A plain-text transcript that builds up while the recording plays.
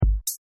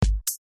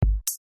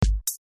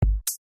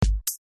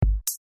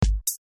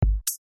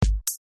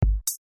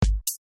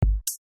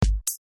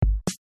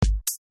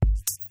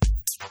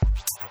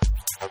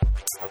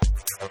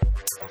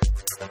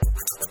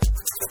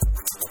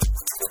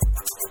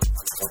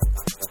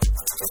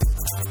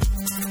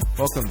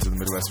Welcome to the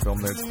Midwest Film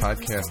Nerds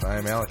Podcast. I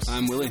am Alex.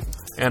 I'm Willie.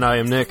 And I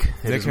am Nick.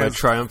 It is my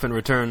triumphant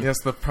return. Yes,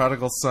 the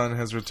prodigal son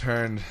has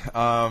returned.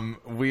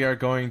 We are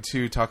going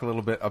to talk a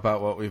little bit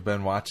about what we've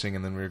been watching,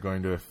 and then we're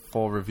going to do a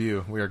full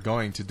review. We are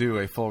going to do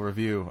a full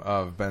review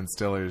of Ben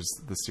Stiller's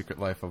The Secret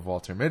Life of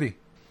Walter Mitty.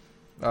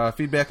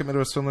 Feedback at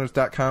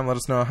MidwestFilmNerds.com. Let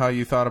us know how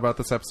you thought about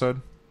this episode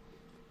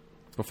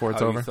before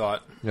it's over. How you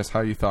thought. Yes,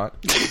 how you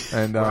thought.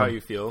 And or how you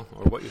feel,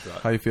 or what you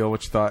thought. How you feel,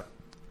 what you thought.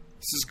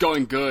 This is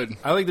going good.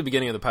 I like the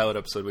beginning of the pilot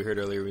episode we heard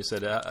earlier. We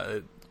said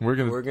we're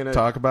gonna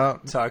talk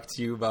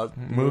to you about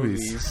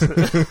movies.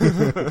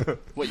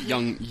 What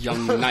young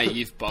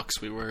naive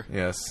bucks we were.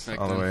 Yes,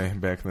 all the way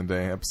back in the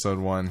day. Episode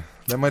 1.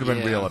 That might have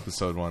been real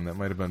episode 1. That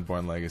might have been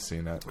Bourne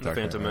Legacy, not The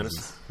Phantom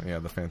Menace. Yeah,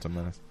 The Phantom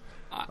Menace.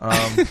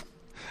 I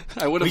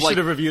would have. We should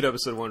have reviewed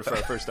episode 1 for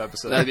our first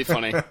episode. That'd be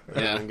funny.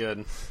 Yeah,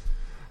 good.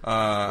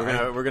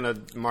 We're gonna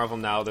Marvel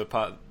Now the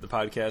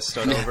podcast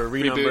start over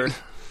renumber.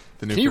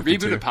 Can you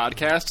reboot a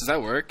podcast? Does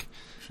that work?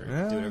 Sure.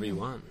 Yeah. Do whatever you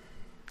want.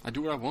 I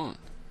do what I want.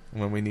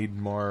 When we need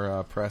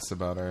more press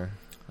about our...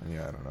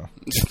 Yeah, I don't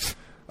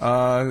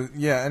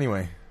know.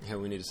 Anyway. Yeah,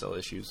 we need to sell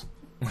issues.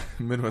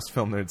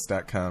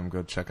 MidwestFilmNerds.com.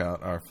 Go check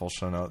out our full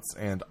show notes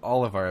and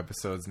all of our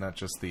episodes, not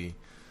just the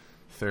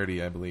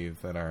 30, I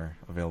believe, that are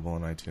available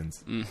on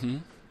iTunes. Mm-hmm.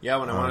 Yeah,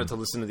 when I wanted to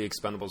listen to the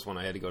Expendables one,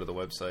 I had to go to the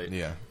website.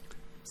 Yeah.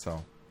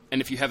 So. And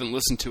if you haven't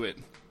listened to it,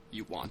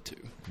 you want to.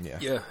 Yeah.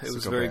 Yeah, it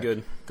was very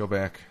good. Go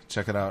back,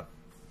 check it out.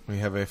 We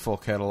have a full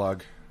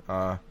catalog.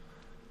 But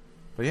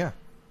yeah,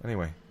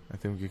 anyway, I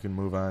think we can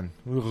move on.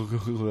 We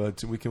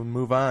can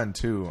move on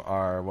to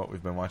our What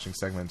We've Been Watching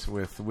segment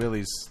with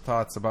Willie's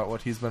thoughts about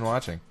what he's been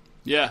watching.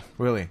 Yeah.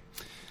 Willie.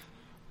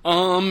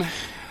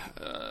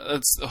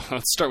 Let's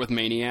start with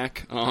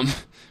Maniac,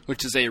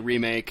 which is a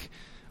remake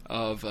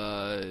of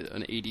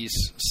an 80s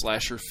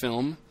slasher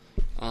film.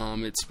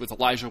 It's with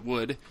Elijah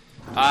Wood.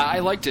 I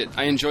liked it.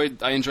 I enjoyed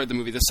the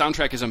movie. The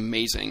soundtrack is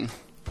amazing.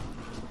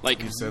 Like,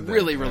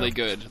 really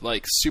good.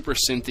 Like, super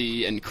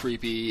synthy and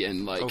creepy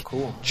and, like,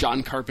 cool.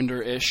 John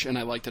Carpenter-ish, and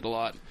I liked it a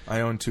lot.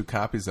 I own 2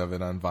 copies of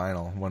it on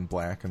vinyl, one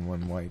black and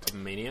one white.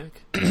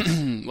 Maniac?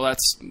 Well,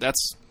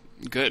 that's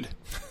good,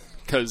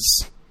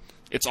 because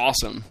it's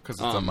awesome.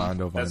 Because it's a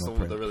Mondo vinyl That's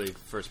print. the really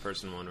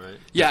first-person one, right?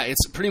 Yeah,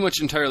 it's pretty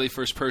much entirely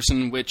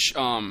first-person, which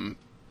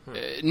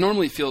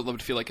normally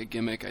would feel like a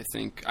gimmick, I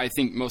think. I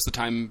think most of the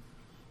time,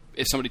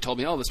 if somebody told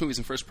me, "Oh, this movie's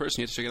in first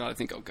person, you have to check it out," I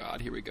think, "Oh God,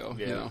 here we go."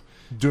 Yeah. You know,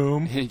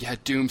 Doom. Yeah,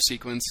 Doom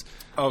sequence.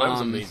 Oh, that was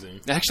amazing.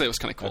 Actually, it was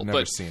kind of cool. I've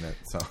never seen it,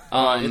 so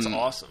it's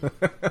awesome.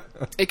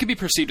 It could be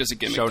perceived as a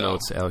gimmick. Show though.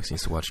 notes. Alex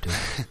needs to watch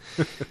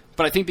Doom.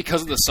 But I think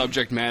because of the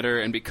subject matter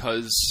and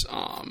because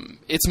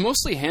it's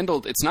mostly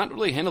handled, it's not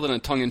really handled in a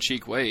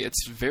tongue-in-cheek way.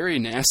 It's very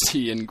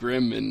nasty and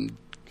grim, and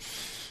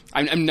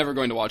I'm never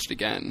going to watch it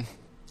again.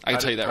 I can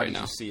tell you that right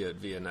now. Did you see it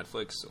via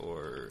Netflix,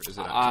 or is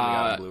it coming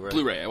out on Blu-ray?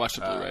 Blu-ray. I watched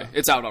it Blu-ray.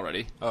 It's out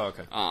already. Oh,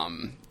 okay.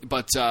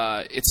 But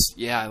it's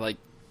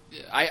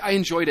I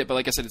enjoyed it, but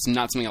like I said, it's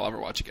not something I'll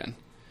ever watch again.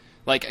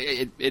 Like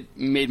it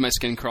made my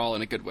skin crawl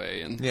in a good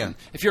way, and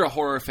if you're a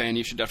horror fan,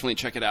 you should definitely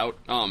check it out.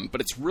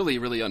 But it's really,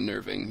 really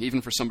unnerving,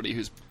 even for somebody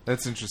who's.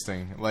 That's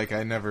interesting. Like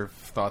I never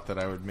thought that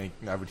I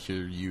would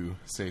hear you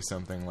say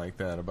something like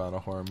that about a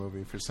horror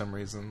movie for some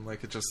reason.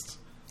 Like it just.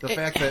 The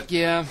fact that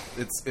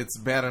it's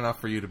bad enough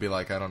for you to be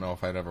like, I don't know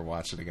if I'd ever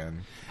watch it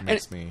again.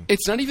 Makes me.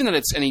 It's not even that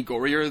it's any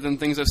gorier than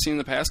things I've seen in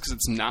the past, because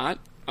it's not.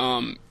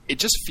 It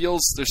just feels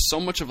there's so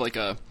much of like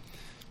a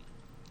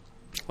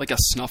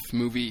snuff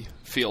movie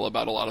feel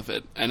about a lot of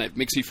it, and it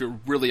makes me feel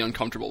really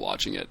uncomfortable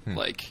watching it,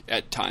 like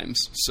at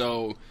times.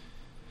 So,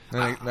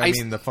 I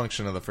mean, the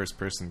function of the first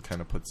person kind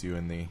of puts you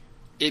in the.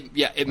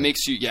 It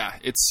makes you. Yeah,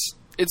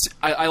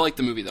 I like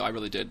the movie though. I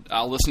really did.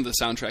 I'll listen to the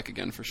soundtrack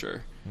again for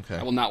sure. Okay.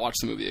 I will not watch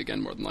the movie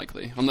again, more than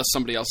likely, unless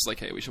somebody else is like,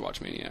 "Hey, we should watch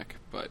Maniac."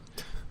 But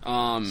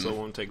so it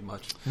won't take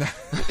much. Yeah,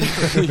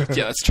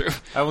 that's true.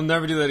 I will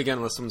never do that again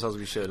unless someone tells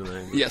me shit.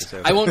 Yes,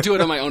 I won't do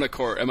it on my own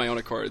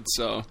accord.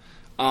 So,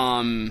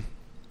 I'd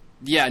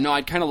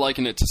kind of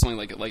liken it to something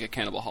like a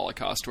Cannibal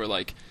Holocaust, where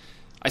like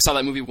I saw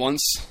that movie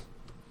once.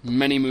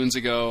 Many moons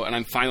ago, and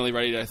I'm finally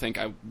ready to. I think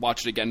I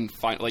watch it again.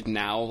 Like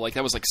now, like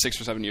that was like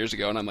 6 or 7 years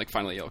ago, and I'm like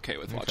finally okay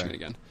with watching it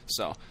again.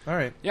 So, all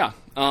right, yeah.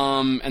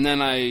 And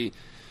then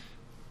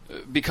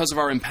because of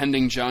our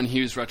impending John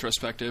Hughes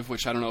retrospective,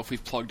 which I don't know if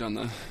we've plugged on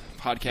the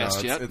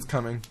podcast yet. It's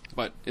coming,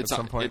 but it's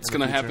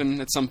going to happen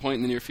at some point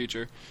in the near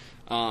future.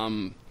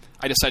 I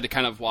decided to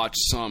kind of watch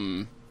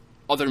some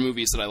other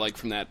movies that I like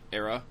from that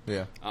era.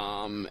 Yeah.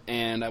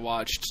 And I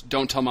watched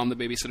Don't Tell Mom the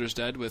Babysitter's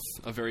Dead with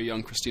a very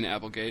young Christina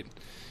Applegate.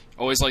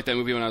 Always liked that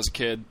movie when I was a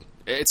kid.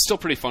 It's still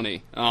pretty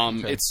funny.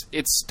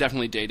 It's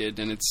definitely dated,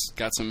 and it's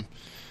got some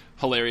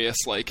hilarious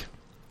like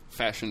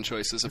fashion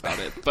choices about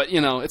it. But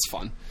it's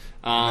fun.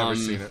 Never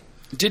seen it.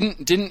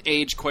 Didn't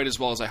age quite as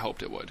well as I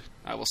hoped it would.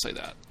 I will say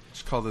that.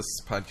 Should call this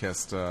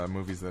podcast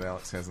movies that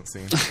Alex hasn't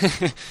seen.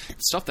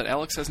 Stuff that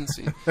Alex hasn't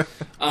seen.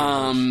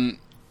 And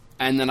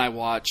then I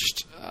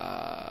watched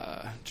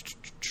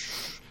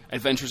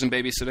Adventures in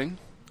Babysitting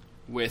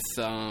with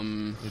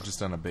You're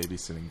just on a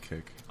babysitting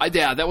kick.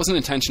 yeah, that wasn't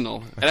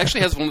intentional. It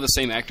actually has one of the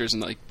same actors in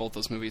like both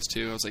those movies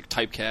too. I was like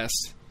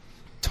typecast,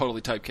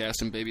 totally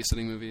typecast in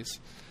babysitting movies.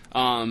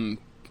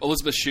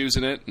 Elizabeth Shue's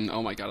in it, and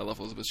oh my god, I love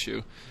Elizabeth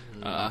Shue.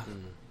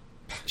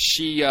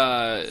 She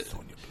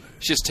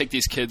just take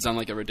these kids on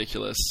like a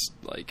ridiculous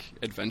like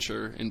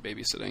adventure in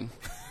babysitting.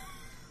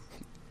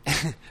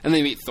 And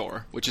they meet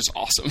Thor, which is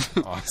awesome.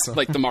 Awesome.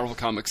 Like the Marvel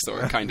Comics Thor,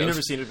 kind You've of.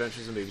 never seen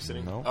Adventures in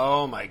Babysitting? No.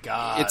 Oh my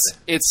god.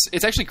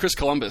 It's actually Chris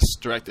Columbus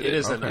directed it. It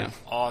is Okay. an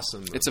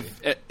awesome movie.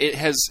 It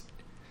has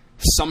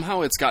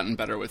somehow it's gotten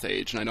better with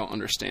age, and I don't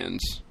understand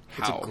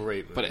how. It's a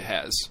great movie. But it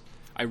has.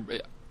 I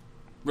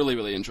really,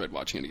 really enjoyed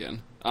watching it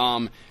again.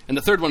 And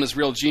the third one is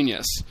Real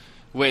Genius,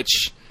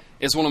 which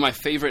is one of my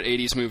favorite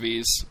 80s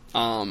movies.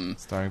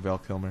 Starring Val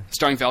Kilmer.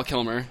 Starring Val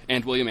Kilmer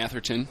and William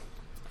Atherton.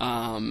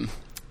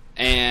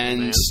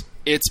 And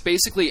it's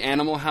basically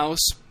Animal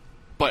House,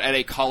 but at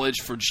a college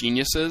for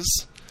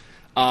geniuses.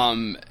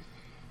 And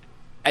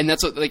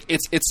that's what, like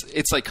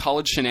it's like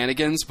college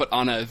shenanigans, but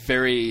on a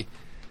very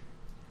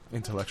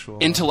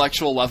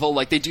intellectual level.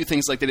 Like they do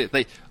things like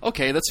they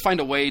okay, let's find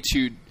a way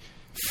to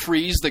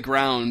freeze the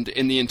ground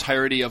in the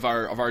entirety of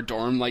our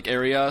dorm like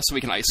area so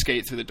we can ice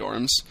skate through the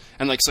dorms.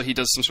 And like so he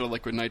does some sort of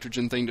liquid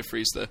nitrogen thing to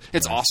freeze the.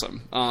 It's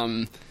awesome.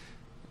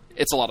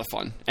 It's a lot of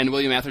fun, and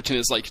William Atherton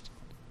is like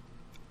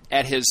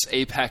at his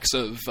apex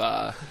of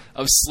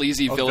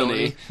sleazy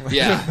villainy.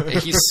 Yeah,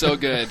 he's so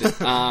good.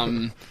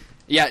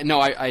 Yeah, no,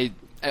 I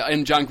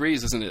and John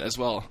Grease is in it as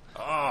well.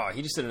 Oh,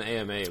 he just did an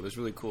AMA. It was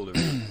really cool to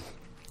read.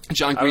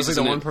 John I Grease was is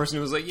like the in one it. person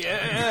who was like,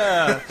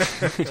 "Yeah,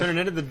 tuning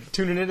into the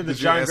Did you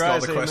John ask all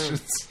Grease the AMA."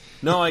 questions?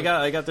 No, I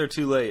got there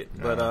too late,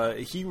 but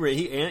he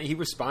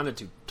responded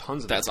to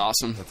tons of That's them.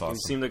 awesome. That's He awesome.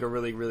 seemed like a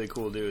really, really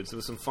cool dude. So there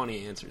was some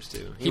funny answers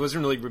too. He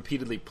wasn't really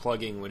repeatedly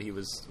plugging what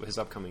his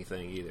upcoming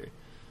thing either.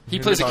 He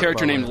plays a talk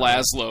character about named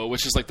later. Laszlo,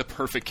 which is like the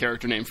perfect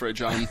character name for a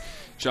John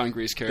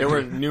Grease character. There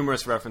were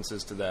numerous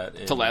references to that.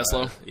 To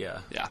Laszlo? Yeah.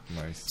 Yeah.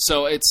 Nice.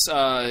 So it's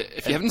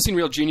if you haven't seen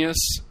Real Genius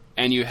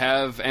and you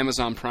have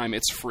Amazon Prime,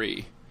 it's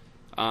free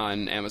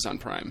on Amazon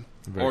Prime,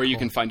 Very or you cool.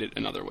 can find it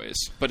in other ways.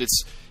 But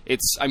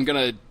I'm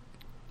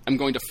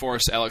going to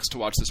force Alex to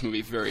watch this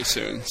movie very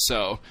soon.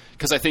 So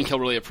because I think he'll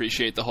really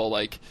appreciate the whole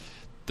like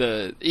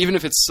even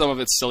if it's some of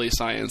it's silly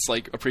science,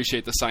 like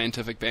appreciate the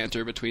scientific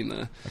banter between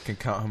the. I can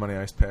count how many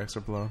ice packs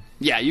are blown.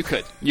 Yeah, you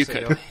could. You So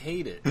could. you'll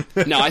hate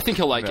it. No, I think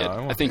he'll like No, it. I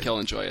won't I think hate he'll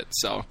enjoy it.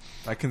 So.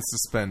 I can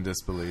suspend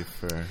disbelief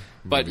for.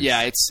 But movies.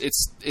 yeah,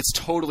 it's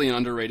totally an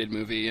underrated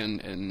movie,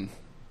 and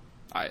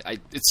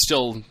it's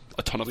still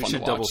a ton of We fun to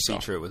should watch. double so.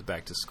 feature it with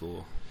Back to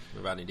School.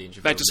 Rodney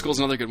Dangerfield. Back to School is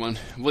another good one.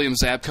 William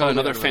Zabka, Totally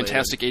another unrelated.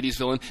 fantastic 80s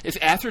villain. If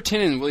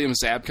Atherton and William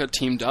Zabka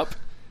teamed up,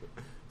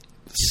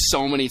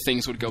 so many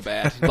things would go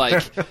bad.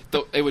 Like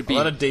it would A be.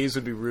 lot of days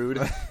would be rude.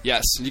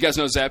 Yes, you guys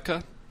know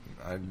Zabka?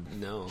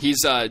 No. He's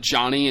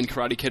Johnny in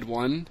Karate Kid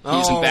 1. He's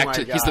Oh in Back my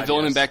to. He's the God,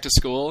 villain in yes. Back to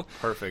School.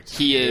 Perfect.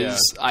 He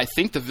is, Yeah. I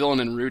think, the villain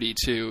in Rudy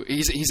too.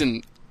 He's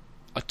in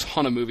a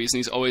ton of movies, and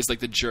he's always like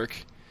the jerk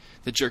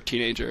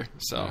teenager.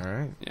 So, All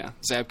right. yeah,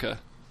 Zabka,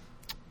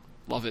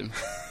 love him,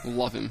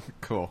 love him.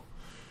 Cool.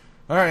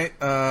 All right,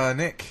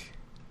 Nick.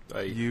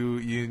 I-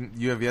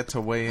 You have yet to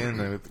weigh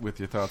in with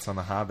your thoughts on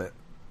The Hobbit,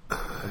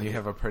 and you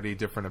have a pretty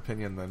different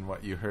opinion than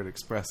what you heard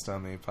expressed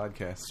on the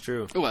podcast. It's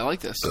true. Oh, I like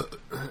this.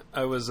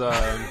 I was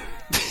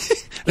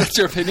That's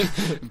your opinion.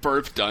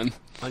 Burp done.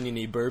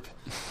 oniony burp.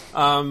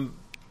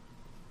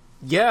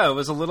 Yeah, it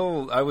was a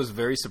little. I was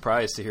very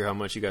surprised to hear how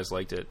much you guys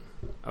liked it.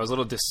 I was a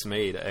little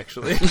dismayed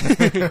actually,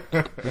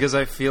 because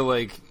I feel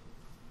like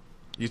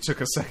You took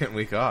a second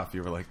week off.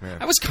 You were like,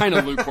 man. I was kind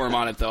of lukewarm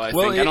on it, though. I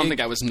Well, think I don't it-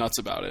 think I was nuts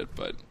about it,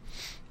 but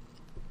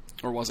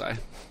or was I?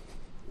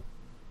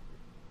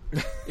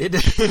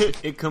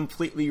 it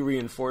completely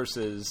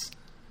reinforces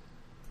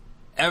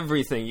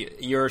everything,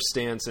 your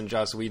stance and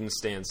Joss Whedon's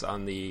stance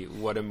on the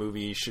what a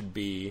movie should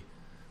be.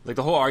 Like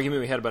the whole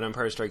argument we had about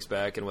Empire Strikes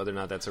Back and whether or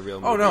not that's a real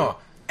movie. Oh no,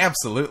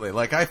 absolutely.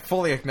 Like I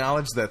fully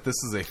acknowledge that this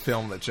is a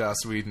film that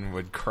Joss Whedon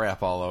would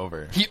crap all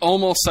over. He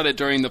almost said it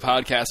during the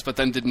podcast, but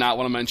then did not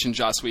want to mention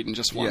Joss Whedon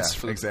just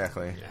once. Yeah,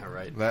 exactly. Yeah,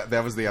 right.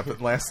 That was the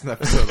last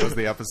episode was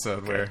the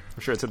episode where I'm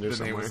sure it's in there the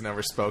name somewhere. was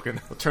never spoken.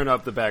 We'll turn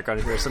up the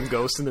background and hear some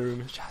ghosts in the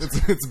room.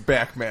 It's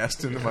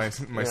backmashed into my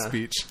Yeah.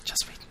 speech. Joss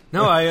Whedon.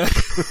 No,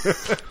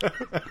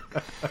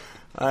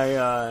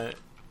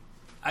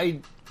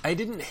 I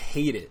didn't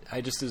hate it.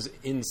 I just was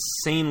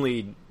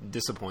insanely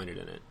disappointed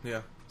in it.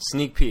 Yeah.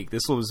 Sneak peek.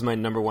 This was my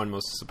number one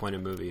most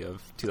disappointed movie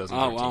of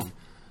 2013.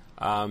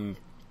 Oh, wow.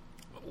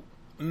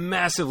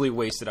 Massively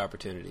wasted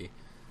opportunity.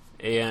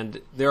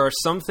 And there are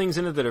some things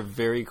in it that are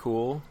very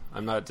cool.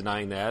 I'm not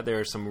denying that. There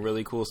are some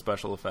really cool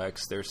special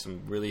effects. There's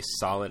some really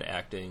solid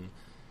acting.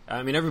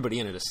 I mean, everybody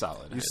in it is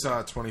solid. You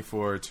saw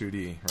 24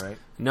 2D, right?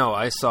 No,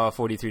 I saw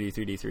 43D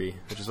 3D3,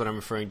 which is what I'm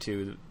referring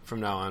to from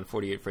now on.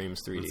 48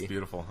 frames 3D. It's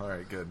beautiful. All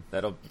right, good.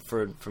 That'll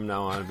from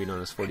now on be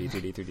known as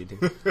 43D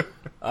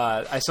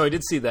 3D2. So I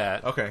did see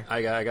that. Okay.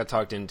 I got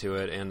talked into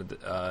it, and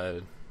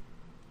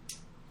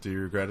Do you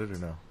regret it or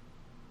no?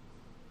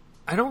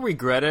 I don't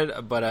regret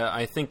it, but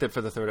I think that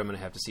for the third, I'm going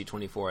to have to see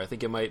 24. I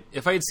think it might.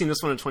 If I had seen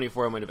this one in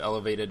 24, I might have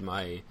elevated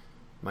my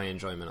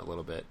enjoyment a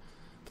little bit.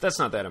 But that's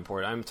not that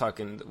important. I'm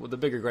talking. Well, the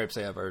bigger gripes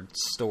I have are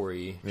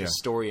story, just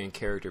story and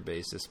character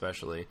based,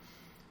 especially.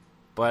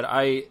 But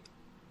a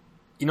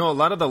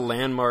lot of the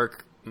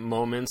landmark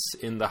moments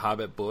in the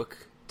Hobbit book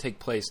take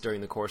place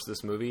during the course of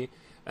this movie,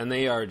 and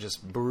they are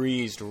just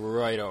breezed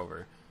right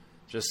over.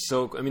 Just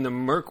so, I mean, the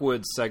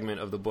Mirkwood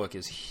segment of the book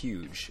is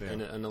huge, and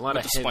a lot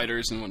With of the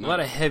spiders and whatnot. A lot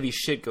of heavy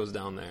shit goes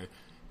down there.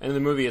 And in the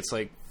movie, it's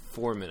like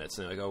 4 minutes,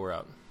 and they're like, "Oh, we're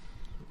out."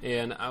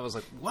 And I was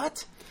like,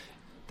 "What?"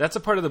 That's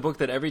a part of the book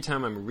that every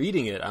time I'm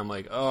reading it, I'm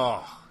like,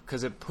 "Oh,"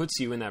 because it puts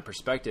you in that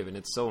perspective, and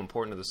it's so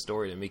important to the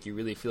story to make you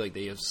really feel like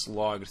they have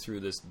slogged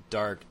through this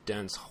dark,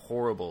 dense,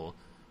 horrible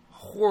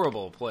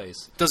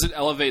place. Does it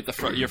elevate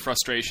your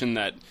frustration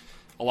that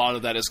a lot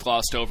of that is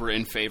glossed over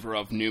in favor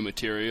of new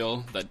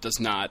material that does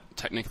not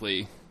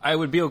technically... I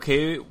would be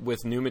okay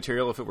with new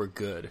material if it were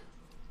good.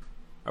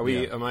 Are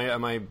we? Yeah.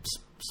 Am I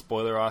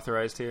spoiler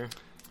authorized here?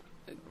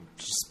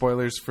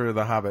 Spoilers for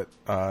The Hobbit,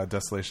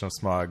 Desolation of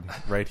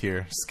Smaug, right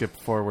here. Skip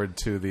forward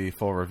to the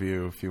full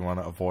review if you want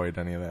to avoid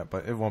any of that,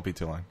 but it won't be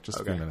too long.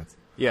 Just a few minutes.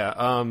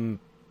 Yeah.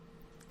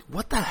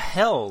 What the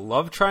hell?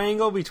 Love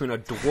triangle between a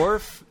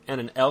dwarf and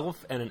an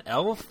elf and an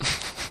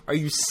elf? Are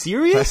you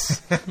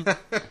serious?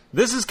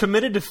 This is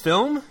committed to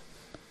film?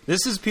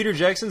 This is Peter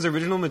Jackson's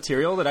original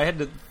material that I had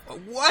to...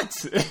 What?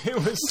 It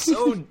was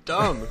so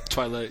dumb.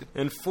 Twilight.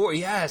 And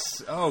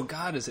yes. Oh,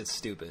 God, is it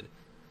stupid.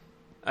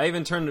 I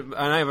even turned... And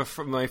I have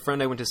my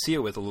friend I went to see it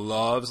with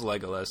loves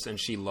Legolas, and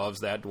she loves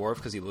that dwarf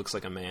because he looks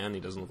like a man. He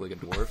doesn't look like a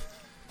dwarf.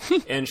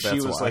 And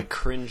she was like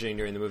cringing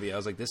during the movie. I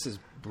was like, this is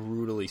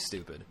brutally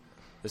stupid.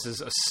 This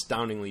is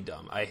astoundingly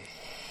dumb. I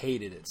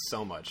hated it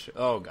so much.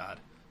 Oh, God.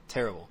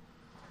 Terrible.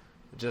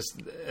 Just...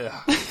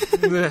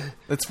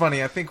 It's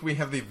funny. I think we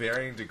have the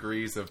varying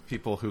degrees of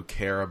people who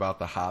care about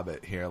The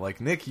Hobbit here. Like,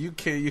 Nick, you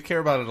care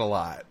about it a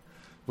lot.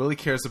 Willie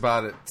cares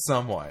about it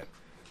somewhat.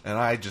 And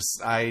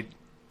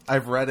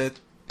I've read it.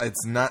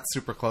 It's not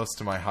super close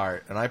to my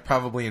heart. And I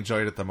probably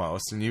enjoyed it the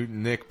most.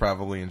 And Nick,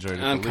 probably enjoyed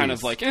it the least. I'm kind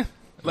of like, eh.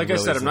 Like I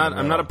said,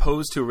 I'm not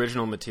opposed to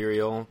original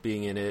material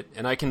being in it,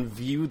 and I can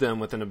view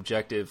them with an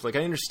objective. Like,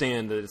 I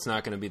understand that it's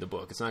not going to be the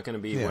book. It's not going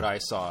to be what I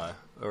saw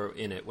or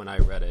in it when I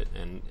read it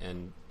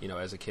and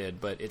as a kid.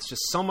 But it's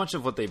just so much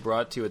of what they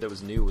brought to it that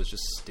was new was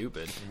just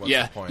stupid. You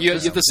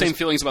have the same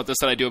feelings about this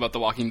that I do about The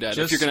Walking Dead.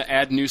 If you're going to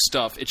add new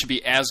stuff, it should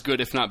be as good,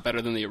 if not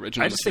better, than the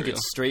original. I just material. think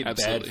it's straight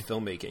bad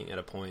filmmaking at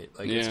a point.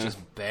 Like, it's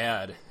just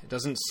bad. It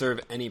doesn't serve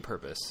any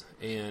purpose,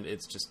 and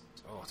it's just...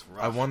 It's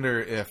rough. I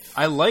wonder if...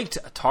 I liked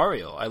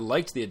Tauriel. I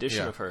liked the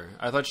addition of her.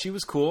 I thought she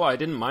was cool. I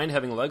didn't mind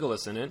having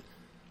Legolas in it.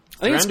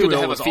 I think it's good to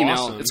have a female.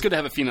 Awesome. It's good to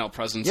have a female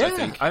presence. Yeah, I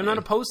think I'm not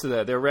opposed to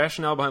that. Their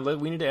rationale behind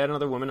we need to add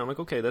another woman. I'm like,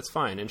 okay, that's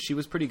fine. And she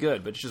was pretty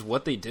good, but it's just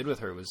what they did with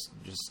her was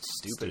just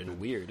stupid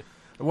and weird.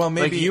 Well,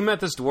 maybe like, you met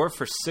this dwarf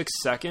for 6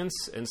 seconds,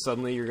 and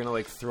suddenly you're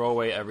going to throw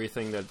away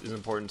everything that is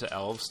important to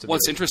elves.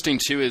 What's interesting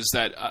too is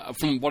that,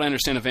 from what I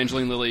understand,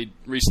 Evangeline Lilly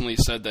recently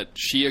said that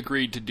she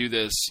agreed to do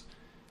this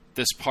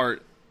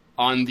part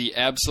on the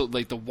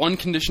absolute, the one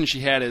condition she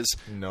had is,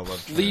 no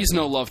love please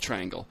no love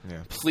triangle. Yeah.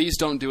 Please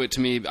don't do it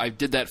to me. I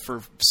did that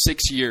for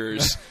 6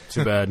 years.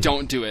 Too bad.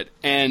 Don't do it.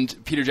 And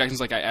Peter Jackson's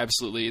like, I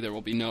absolutely, there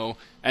will be no.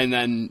 And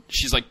then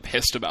she's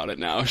pissed about it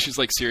now. She's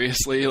like,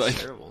 seriously?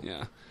 It's terrible.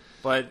 Yeah.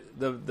 But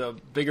the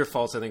bigger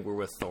faults, I think, were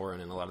with Thorin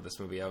in a lot of this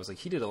movie. I was like,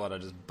 he did a lot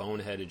of just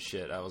boneheaded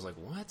shit. I was like,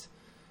 what?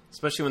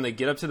 Especially when they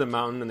get up to the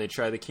mountain and they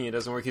try the key and it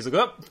doesn't work. He's like,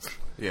 oh,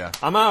 yeah,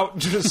 I'm out.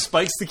 Just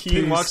spikes the key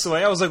and walks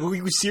away. I was like, were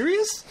you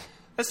serious?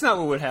 That's not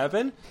what would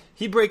happen.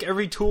 He'd break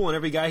every tool and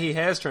every guy he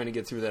has trying to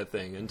get through that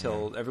thing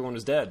until everyone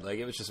was dead.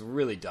 It was just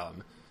really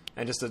dumb.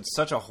 And just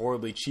such a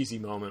horribly cheesy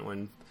moment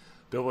when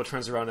Bilbo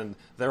turns around and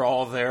they're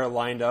all there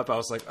lined up. I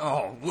was like,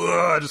 oh,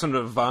 I just wanted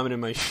to vomit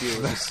in my shoe.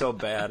 It was so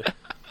bad.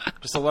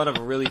 Just a lot of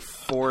really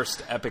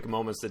forced epic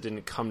moments that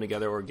didn't come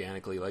together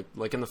organically.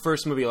 Like in the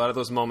first movie, a lot of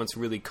those moments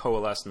really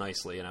coalesced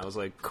nicely. And I was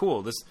like,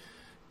 cool, this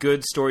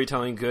good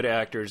storytelling, good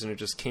actors, and it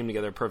just came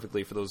together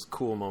perfectly for those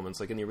cool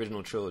moments, like in the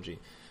original trilogy.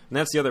 And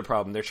that's the other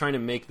problem. They're trying to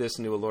make this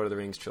into a Lord of the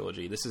Rings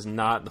trilogy. This is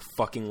not the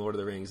fucking Lord of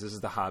the Rings. This is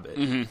The Hobbit.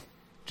 Mm-hmm.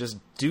 Just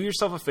do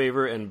yourself a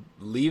favor and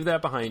leave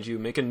that behind you.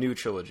 Make a new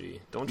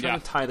trilogy. Don't try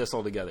to tie this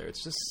all together.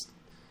 It's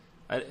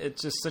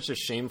just such a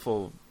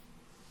shameful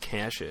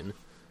cash-in. It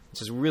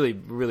just really,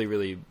 really,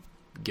 really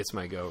gets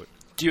my goat.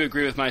 Do you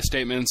agree with my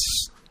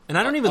statements? And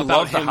I don't even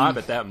love The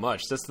Hobbit that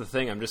much. That's the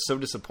thing. I'm just so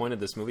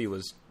disappointed this movie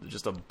was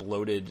just a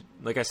bloated...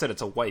 Like I said,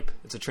 it's a wipe.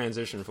 It's a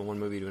transition from one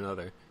movie to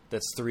another.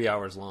 That's 3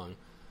 hours long.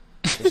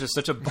 It's just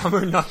such a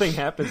bummer. Nothing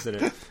happens in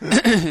it.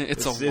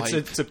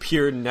 It's a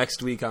pure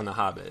next week on The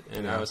Hobbit.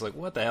 And I was like,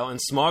 what the hell? And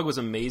Smaug was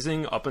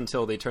amazing up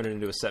until they turned it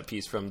into a set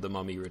piece from The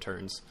Mummy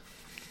Returns.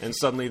 And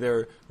suddenly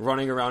they're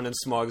running around in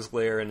Smaug's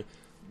lair and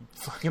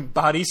fucking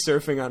body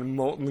surfing on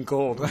molten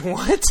gold.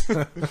 What?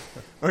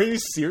 Are you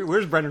serious?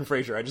 Where's Brendan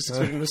Fraser? I just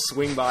expected him to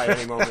swing by at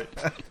any moment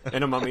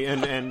in a mummy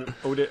and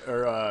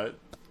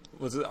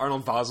was it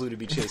Arnold Vosloo to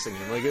be chasing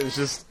him? It was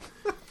just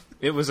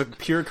It was a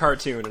pure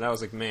cartoon, and I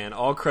was like, man,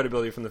 all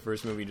credibility from the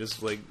first movie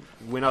just like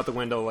went out the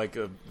window like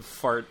a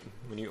fart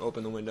when you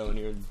open the window in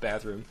your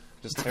bathroom.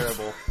 Just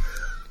terrible.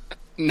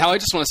 Now I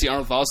just want to see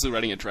Arnold Vosloo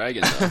riding a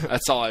dragon. Though.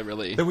 That's all I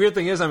really. The weird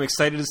thing is, I'm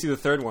excited to see the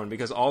third one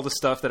because all the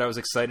stuff that I was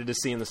excited to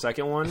see in the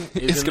second one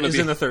is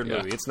in the third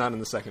movie. It's not in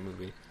the second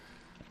movie.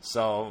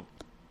 So,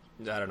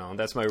 I don't know.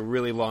 That's my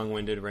really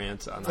long-winded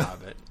rant on The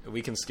Hobbit.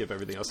 We can skip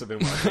everything else I've been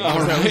watching. All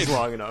right. That was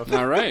long enough.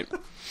 All right.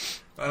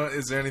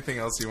 Is there anything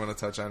else you want to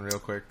touch on real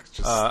quick?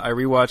 I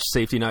rewatched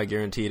Safety Not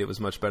Guaranteed. It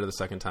was much better the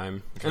second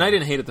time. Okay. And I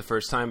didn't hate it the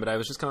first time, but I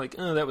was just kind of like,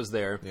 oh, that was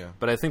there. Yeah.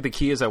 But I think the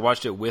key is I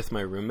watched it with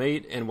my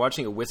roommate, and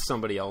watching it with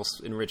somebody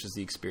else enriches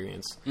the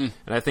experience. And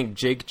I think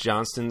Jake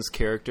Johnston's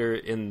character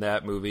in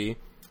that movie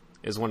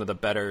is one of the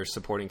better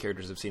supporting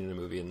characters I've seen in a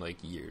movie in, like,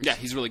 years. Yeah,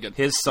 he's really good.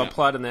 His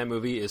subplot in that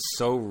movie is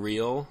so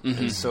real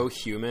and so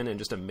human and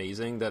just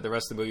amazing that the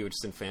rest of the movie, which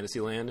is in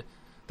Fantasyland,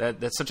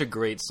 that's such a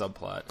great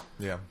subplot.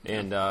 Yeah.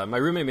 And my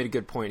roommate made a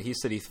good point. He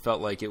said he felt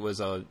like it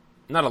was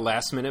not a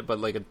last minute, but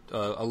like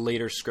a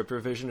later script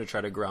revision to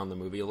try to ground the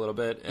movie a little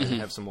bit and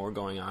have some more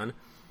going on.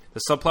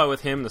 The subplot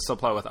with him, the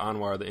subplot with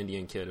Anwar, the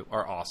Indian kid,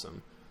 are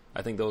awesome.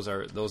 I think those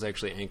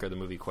actually anchor the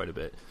movie quite a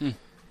bit.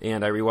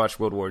 And I rewatched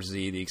World War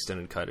Z, the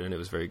extended cut, and it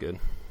was very good.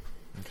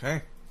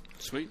 Okay.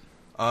 Sweet.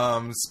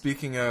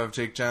 Speaking of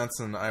Jake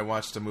Johnson, I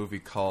watched a movie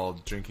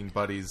called Drinking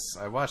Buddies.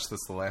 I watched this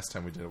the last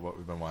time we did What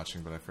We've Been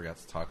Watching, but I forgot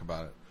to talk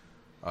about it.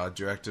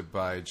 Directed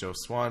by Joe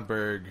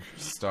Swanberg,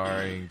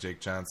 starring Jake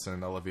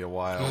Johnson, Olivia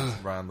Wilde,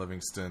 Ron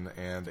Livingston,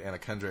 and Anna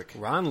Kendrick.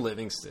 Ron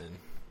Livingston.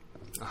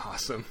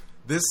 Awesome.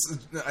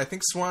 I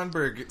think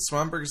Swanberg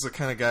is the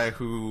kind of guy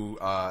who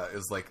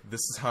is like, this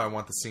is how I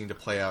want the scene to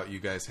play out. You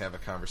guys have a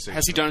conversation.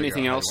 Has he done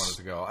anything else? Want it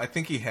to go. I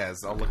think he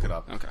has. I'll look it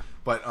up. Okay.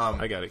 But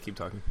I got it. Keep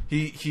talking.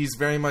 He's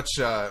very much...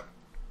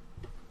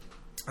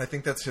 I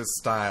think that's his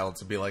style,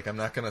 to be like, I'm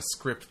not going to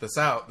script this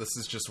out. This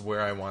is just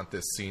where I want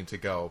this scene to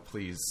go.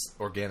 Please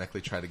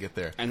organically try to get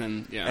there. And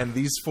then, yeah. And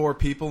these four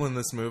people in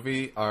this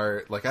movie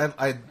are, like,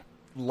 I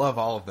love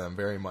all of them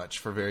very much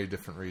for very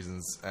different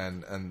reasons.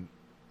 And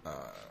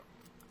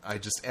I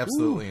just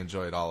absolutely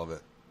enjoyed all of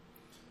it.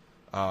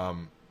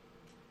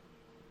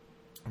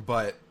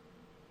 But,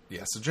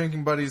 yeah, so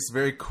Drinking Buddies,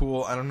 very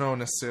cool. I don't know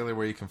necessarily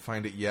where you can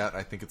find it yet.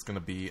 I think it's going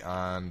to be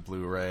on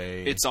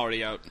Blu-ray. It's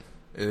already out.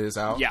 It is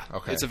out? Yeah,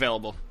 okay. It's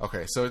available.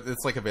 Okay, so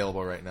it's like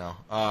available right now.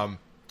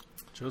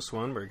 Joe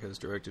Swanberg has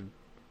directed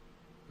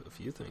a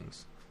few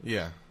things.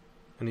 Yeah.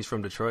 And he's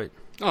from Detroit.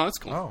 Oh, that's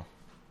cool. Oh.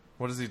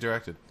 What has he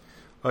directed?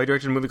 Oh, he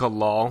directed a movie called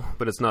Lol,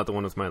 but it's not the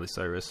one with Miley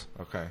Cyrus.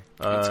 Okay.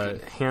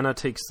 Hannah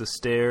Takes the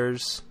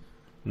Stairs,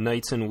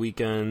 Nights and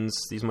Weekends.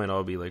 These might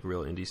all be like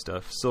real indie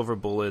stuff. Silver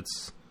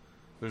Bullets.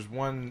 There's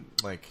one,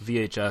 like...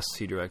 VHS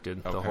he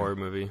directed, the horror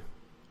movie,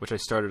 which I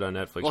started on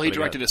Netflix. Well, he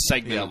directed a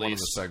segment at least. One of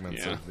the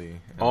segments of the...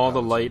 All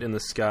the Light in the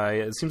Sky.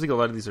 It seems like a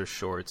lot of these are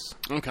shorts.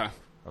 Okay.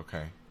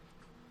 Okay.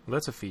 Well,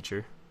 that's a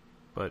feature,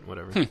 but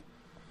whatever.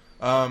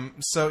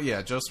 So,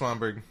 yeah, Joe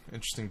Swanberg,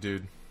 interesting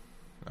dude.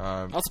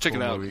 I'll have to check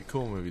it out.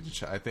 Cool movie to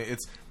check. I think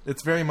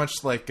it's very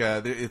much like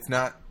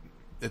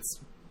it's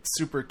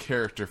super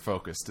character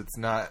focused.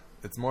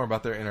 It's more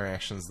about their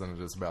interactions than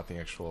it is about the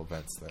actual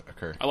events that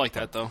occur. I like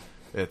that though.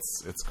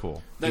 It's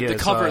cool.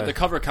 The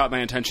cover caught my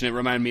attention. It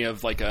reminded me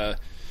of like a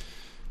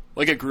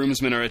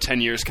Groomsmen or a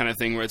 10 Years kind of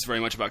thing, where it's very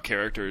much about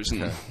characters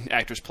and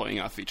actors playing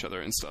off each other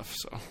and stuff.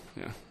 So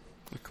yeah,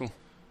 cool.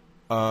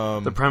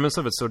 The premise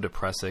of it's so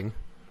depressing.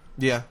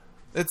 Yeah,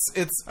 it's.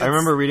 I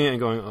remember reading it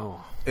and going,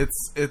 "Oh."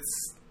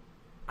 It's.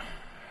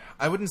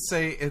 I wouldn't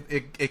say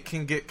it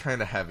can get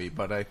kind of heavy,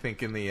 but I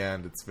think in the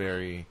end it's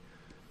very.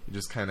 You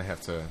just kind of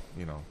have to,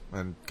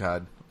 and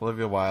God,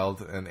 Olivia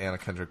Wilde and Anna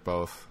Kendrick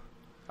both.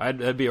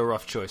 That'd be a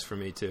rough choice for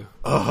me too.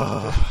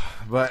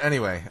 But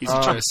anyway,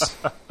 easy choice.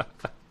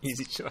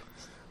 Easy choice.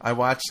 I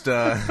watched.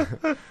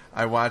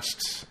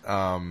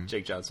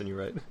 Jake Johnson, you're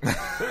right.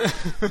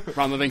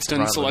 Ron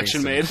Livingston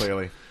selection made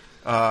clearly.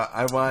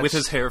 I watched with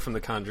his hair from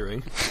The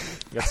Conjuring.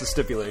 That's the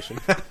stipulation.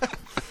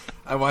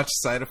 I watched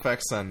Side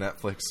Effects on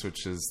Netflix,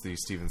 which is the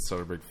Steven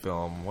Soderbergh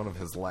film. One of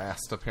his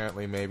last,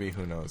 apparently, maybe.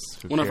 Who knows?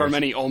 One of our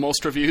many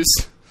almost reviews.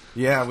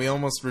 Yeah, we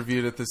almost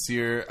reviewed it this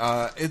year.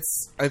 I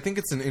think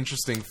it's an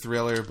interesting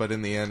thriller, but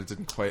in the end, it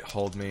didn't quite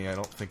hold me. I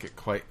don't think it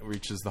quite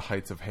reaches the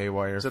heights of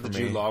Haywire. Is that for the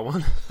me. Jude Law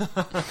one?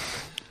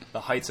 The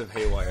Heights of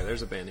Haywire.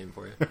 There's a band name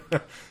for you.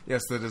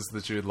 Yes, that is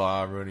the Jude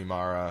Law, Rooney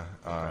Mara.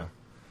 Okay.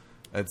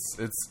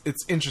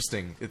 It's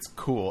interesting. It's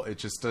cool. It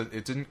just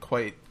it didn't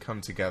quite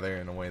come together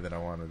in a way that I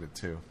wanted it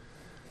to.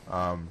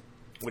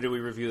 What did we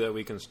review that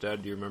week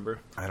instead? Do you remember?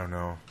 I don't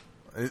know.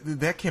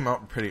 That came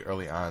out pretty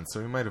early on,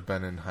 so we might have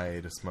been in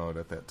hiatus mode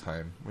at that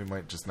time. We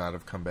might just not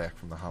have come back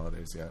from the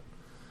holidays yet.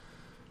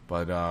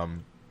 But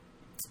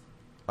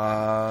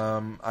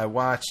I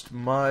watched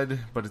Mud,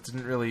 but it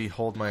didn't really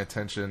hold my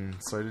attention,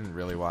 so I didn't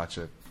really watch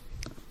it.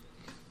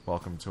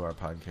 Welcome to our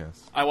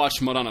podcast. I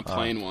watched Mud on a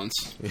plane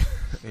once.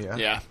 Yeah.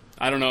 Yeah.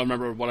 I don't know. I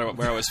remember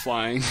where I was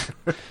flying,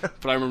 but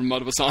I remember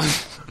Mud was on.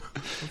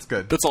 That's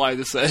good. That's all I had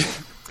to say.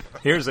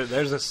 There's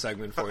a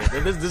segment for you.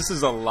 This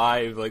is a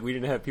live. Like, we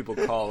didn't have people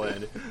call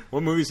in.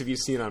 What movies have you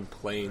seen on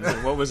planes,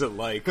 and what was it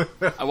like?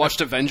 I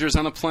watched Avengers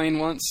on a plane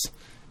once.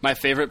 My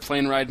favorite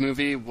plane ride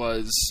movie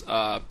was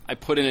I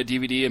put in a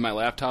DVD in my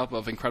laptop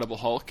of Incredible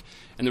Hulk,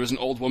 and there was an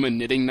old woman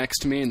knitting next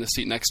to me in the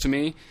seat next to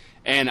me.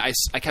 And I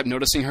kept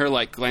noticing her,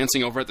 like,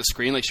 glancing over at the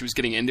screen like she was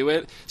getting into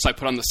it. So I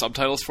put on the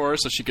subtitles for her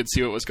so she could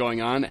see what was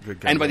going on.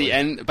 And by the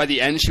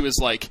end, she was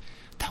like,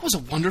 that was a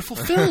wonderful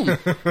film.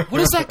 What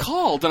is that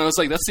called? And I was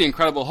like, that's The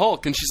Incredible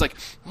Hulk. And she's like,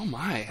 oh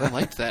my, I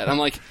liked that. I'm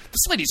like,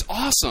 this lady's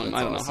awesome.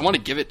 I don't know. I want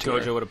to give it to her.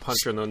 Gojo would have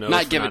punched her in the nose.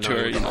 Not give it to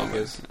her, you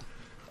know.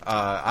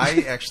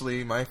 I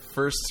actually, my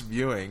first two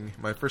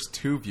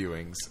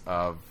viewings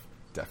of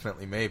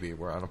Definitely Maybe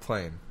were on a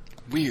plane.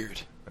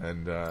 Weird.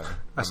 And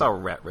I saw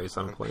Rat Race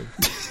on a plane.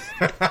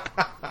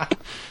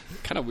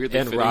 Kind of weird.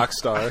 And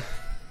Rockstar.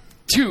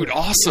 Dude,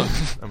 awesome.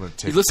 I'm gonna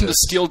take you listened this.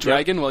 to Steel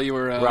Dragon while you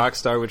were...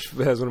 Rockstar, which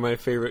has one of my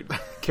favorite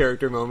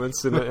character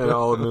moments in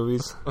all the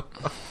movies.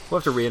 We'll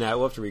have to reenact.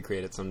 We'll have to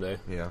recreate it someday.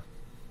 Yeah.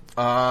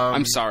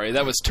 I'm sorry.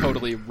 That was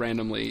totally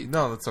randomly...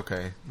 No, that's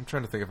okay. I'm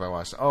trying to think if I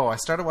watched... Oh, I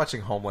started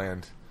watching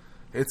Homeland.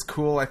 It's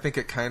cool. I think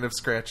it kind of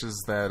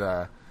scratches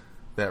that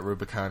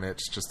Rubicon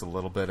itch just a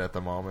little bit at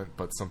the moment,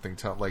 but something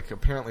like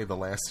apparently the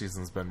last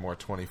season's been more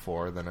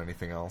 24 than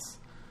anything else.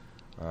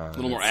 A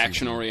little more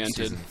action oriented.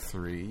 Season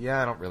 3.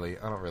 Yeah, I don't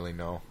really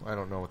know. I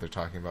don't know what they're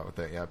talking about with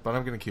that yet, but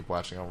I'm going to keep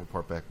watching. I'll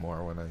report back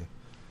more when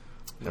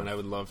I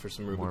would love for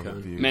some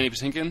Rubicon. Manny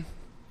Patinkin?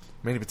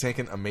 Manny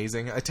Patinkin,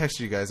 amazing. I texted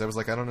you guys. I was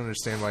like, I don't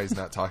understand why he's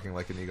not talking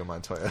like Inigo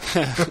Montoya.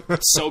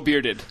 So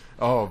bearded.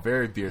 Oh,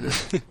 very bearded.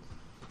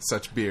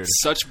 Such beard.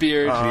 Such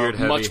beard. Beard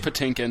heavy. Much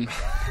Patinkin.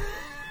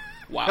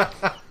 Wow.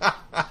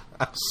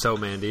 So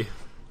Mandy.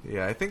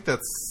 Yeah, I think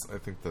that's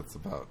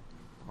about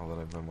all that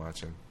I've been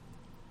watching.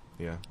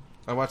 Yeah.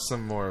 I watched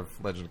some more of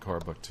Legend of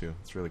Korra book too.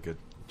 It's really good.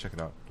 Check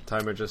it out.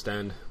 Timer just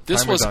end. This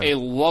Timer was done. a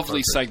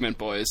lovely Perfect. segment,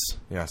 boys.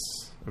 Yes,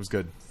 it was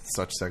good.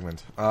 Such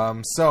segment.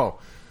 So,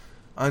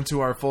 on to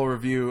our full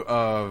review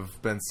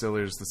of Ben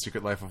Stiller's The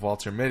Secret Life of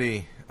Walter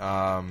Mitty.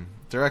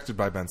 Directed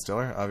by Ben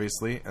Stiller,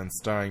 obviously, and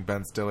starring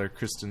Ben Stiller,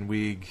 Kristen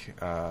Wiig,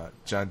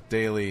 John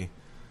Daly,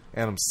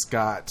 Adam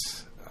Scott,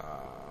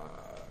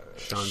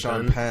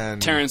 Sean Penn,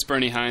 Terrence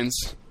Bernie Hines,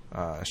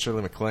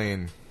 Shirley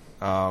MacLaine.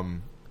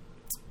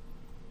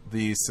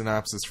 The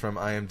synopsis from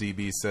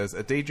IMDb says,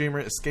 a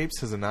daydreamer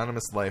escapes his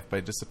anonymous life by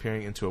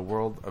disappearing into a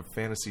world of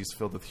fantasies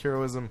filled with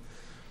heroism,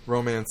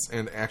 romance,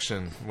 and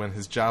action. When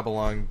his job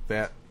along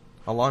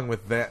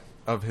with that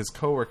of his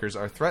coworkers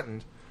are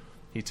threatened,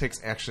 he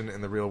takes action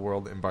in the real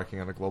world,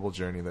 embarking on a global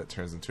journey that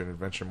turns into an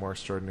adventure more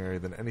extraordinary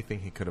than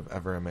anything he could have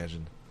ever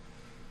imagined.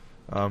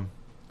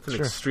 It's an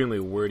extremely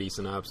wordy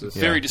synopsis.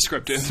 Very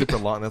descriptive. Super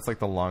long. That's like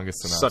the longest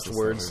synopsis. Such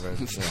words. that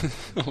we've read.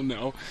 Yeah. Oh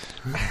no.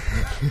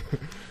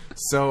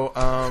 So,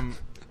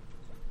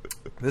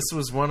 this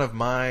was one of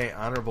my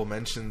honorable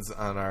mentions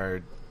on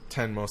our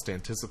 10 most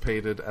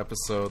anticipated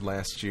episode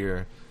last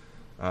year.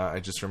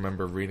 I just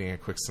remember reading a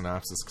quick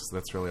synopsis because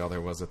that's really all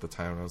there was at the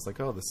time. And I was like,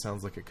 oh, this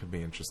sounds like it could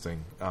be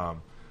interesting.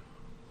 And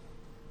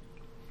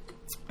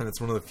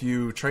it's one of the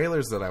few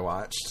trailers that I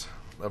watched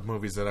of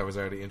movies that I was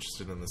already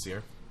interested in this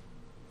year.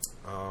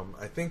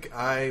 I think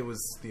I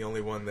was the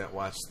only one that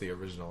watched the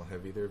original.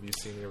 Have either of you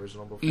seen the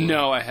original before?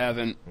 No, I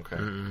haven't.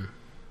 Okay.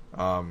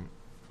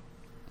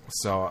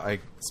 So I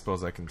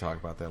suppose I can talk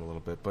about that a little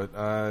bit, but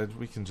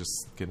we can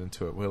just get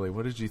into it. Willie,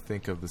 what did you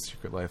think of The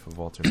Secret Life of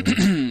Walter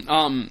Mitty?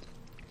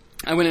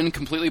 I went in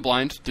completely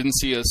blind. Didn't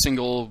see a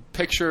single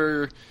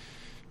picture,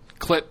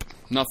 clip,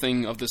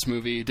 nothing of this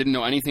movie. Didn't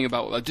know anything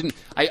about.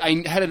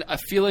 I had a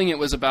feeling it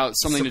was about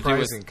something to do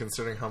with. Surprising,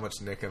 considering how much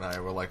Nick and I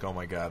were like, "Oh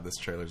my god, this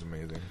trailer's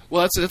amazing."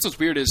 Well, that's what's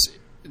weird is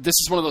this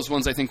is one of those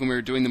ones I think when we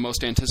were doing the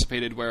most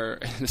anticipated where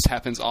this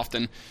happens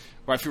often,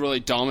 where I feel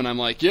really dumb and I'm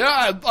like,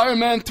 yeah, Iron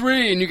Man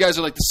 3, and you guys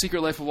are like, The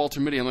Secret Life of Walter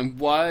Mitty. I'm like,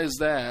 why is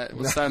that?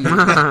 What's that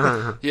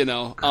mean? You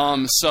know.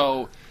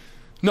 So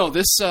no,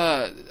 this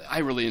I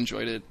really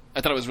enjoyed it. I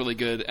thought it was really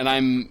good, and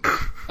I'm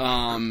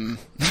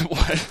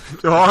what?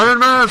 Iron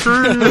Man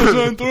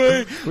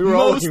 3! We were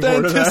all most looking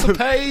forward to that.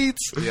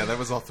 anticipates. Yeah, that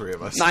was all three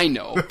of us. I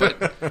know,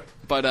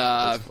 but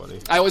I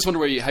always wonder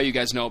how you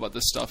guys know about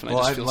this stuff, and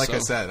Well, I just feel like so. I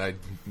said,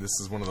 this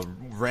is one of the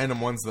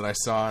random ones that I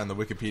saw on the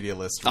Wikipedia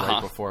list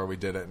right before we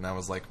did it, and I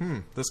was like,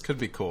 this could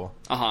be cool.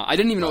 I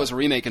didn't even know it was a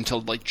remake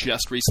until like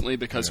just recently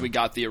because we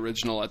got the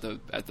original at the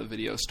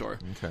video store.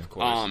 Okay, of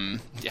course.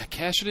 Yeah,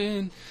 cash it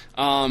in.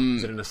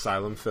 Is it an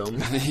Asylum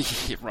film?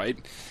 Right.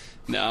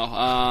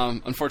 No.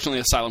 Unfortunately,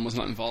 Asylum was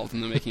not involved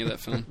in the making of that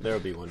film. There will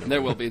be one.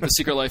 There will be. The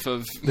Secret Life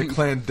of... The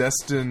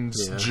clandestine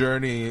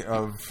journey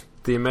of...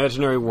 The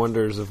Imaginary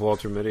Wonders of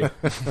Walter Mitty.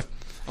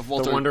 Of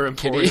Walter The Wonder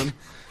Kitty. Emporium.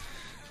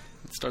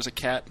 It stars a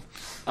cat.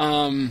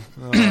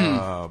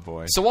 Oh,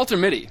 boy. So Walter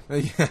Mitty,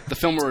 Yeah. the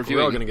film we're reviewing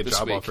We're all going to get this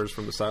job week. offers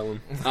from Asylum.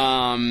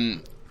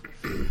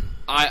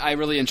 I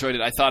really enjoyed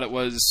it. I thought it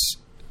was...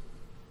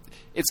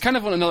 It's kind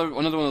of another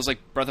one of those like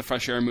breath of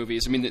fresh air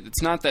movies. I mean,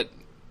 it's not that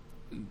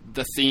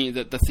the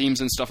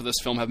themes and stuff of this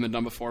film haven't been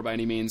done before by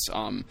any means,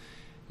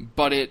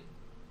 but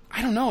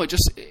I don't know.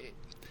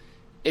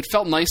 it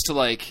felt nice to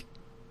like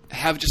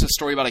have just a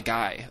story about a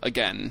guy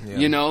again,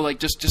 you know, like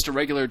just a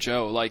regular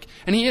Joe, like,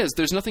 and he is.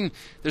 There's nothing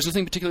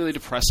particularly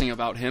depressing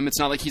about him. It's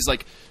not like he's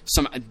like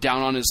some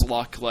down on his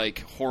luck, like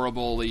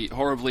horribly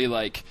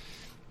like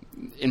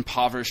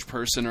impoverished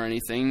person or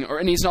anything,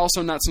 and he's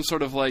also not some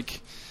sort of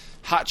like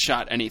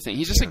hotshot anything.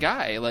 He's just a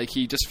guy, like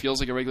he just feels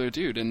like a regular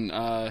dude, and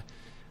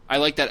I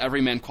like that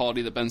everyman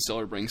quality that Ben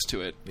Stiller brings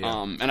to it.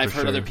 And I've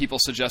heard other people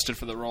suggested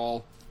for the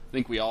role. I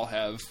think we all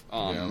have.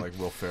 Like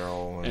Will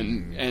Ferrell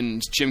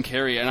and Jim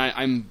Carrey. And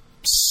I'm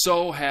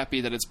so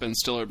happy that it's Ben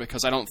Stiller,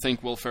 because I don't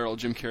think Will Ferrell,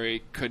 Jim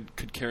Carrey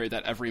could carry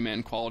that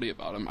everyman quality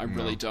about him. I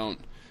really don't.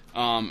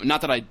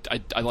 Not that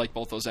I like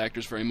both those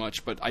actors very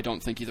much, but I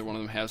don't think either one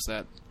of them has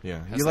that.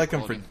 Yeah, you like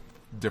them for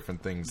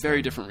different things.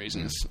 Very different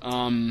reasons.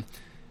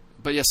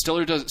 But yeah,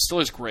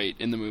 Stiller's great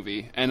in the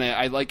movie, and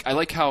I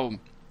like how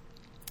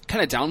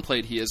kind of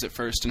downplayed he is at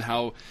first, and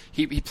how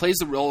he plays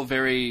the role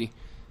very.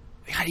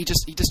 God, he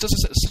just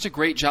does such a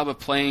great job of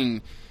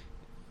playing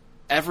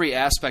every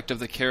aspect of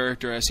the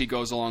character as he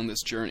goes along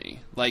this journey.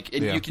 Like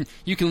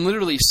you can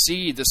literally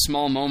see the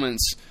small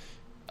moments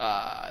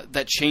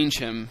that change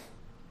him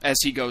as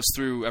he goes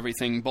through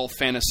everything, both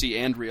fantasy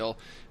and real.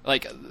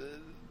 Like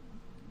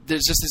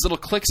there's just these little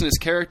clicks in his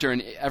character,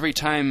 and every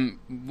time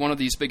one of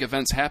these big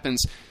events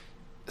happens,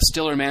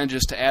 Stiller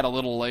manages to add a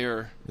little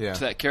layer to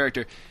that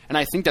character, and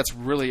I think that's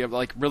really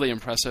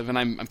impressive. And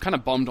I'm kind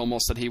of bummed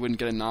almost that he wouldn't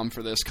get a nom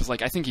for this, because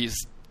like I think he's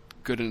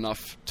good enough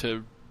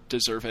to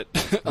deserve it.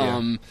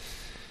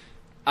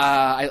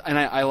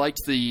 I liked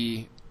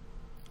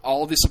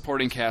all the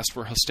supporting cast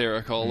were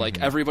hysterical.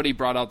 Like everybody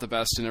brought out the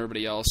best in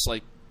everybody else.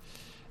 Like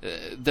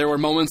there were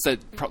moments that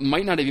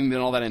might not have even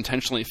been all that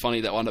intentionally funny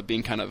that wound up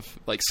being kind of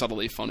like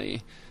subtly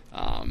funny.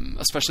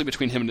 Especially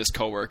between him and his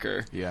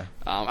coworker. Yeah.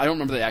 I don't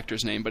remember the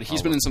actor's name, but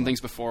he's been in some things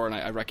before, and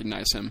I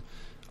recognize him.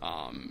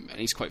 And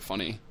he's quite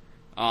funny.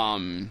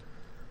 And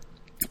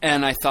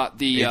I thought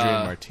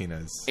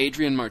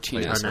Adrian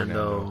Martinez.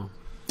 Fernando.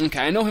 Okay,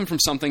 I know him from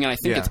something, and I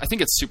think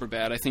it's super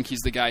bad. I think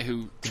he's the guy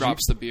who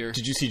drops the beer.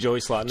 Did you see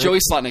Joey Slotnick? Joey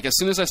Slotnick. As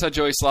soon as I saw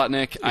Joey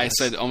Slotnick, I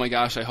said, "Oh my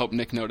gosh! I hope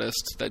Nick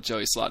noticed that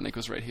Joey Slotnick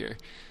was right here."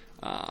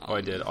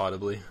 I did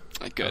audibly.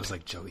 Good. I was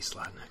like, Joey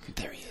Slotnick.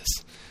 There he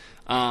is.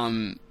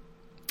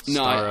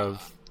 Star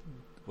of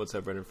what's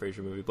that Brendan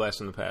Fraser movie? Blast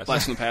from the Past.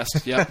 Blast from the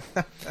Past. Yeah.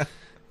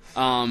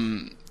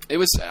 It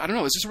was, I don't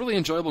know, it was just a really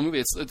enjoyable movie.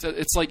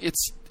 It's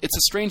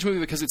a strange movie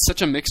because it's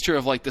such a mixture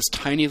of like this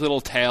tiny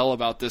little tale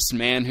about this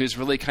man who's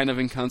really kind of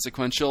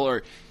inconsequential,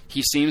 or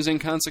he seems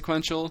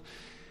inconsequential,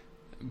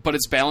 but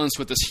it's balanced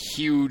with this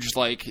huge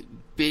like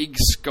big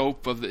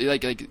scope of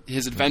like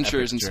his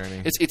adventures, and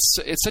journey.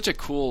 It's such a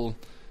cool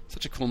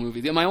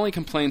movie. My only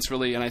complaints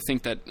really, and I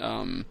think that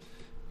I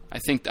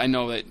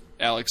know that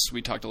Alex,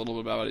 we talked a little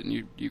bit about it,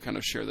 and you kind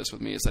of share this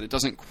with me, is that it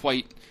doesn't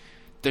quite.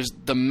 There's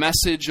the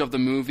message of the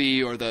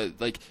movie, or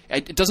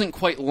it doesn't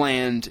quite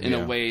land in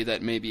a way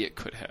that maybe it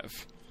could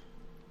have.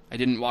 I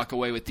didn't walk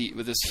away with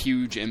this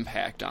huge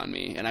impact on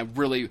me, and I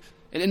really,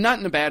 and not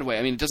in a bad way.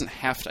 I mean,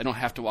 I don't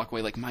have to walk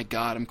away like, my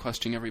God, I'm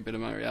questioning every bit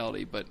of my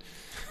reality, but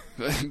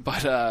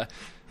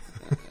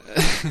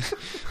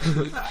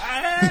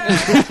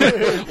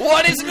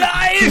what is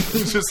life?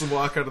 Just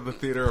walk out of the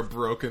theater a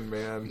broken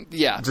man.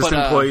 Yeah, just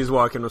employees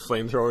walk in with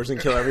flamethrowers and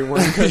kill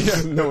everyone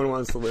because no one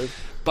wants to live.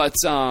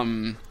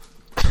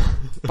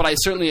 But I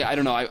certainly, I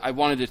don't know, I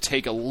wanted to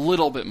take a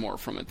little bit more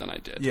from it than I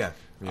did. Yeah.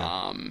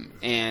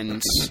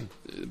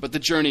 But the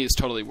journey is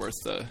totally worth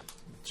the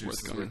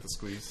juice is worth the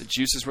squeeze. The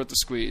juice is worth the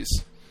squeeze.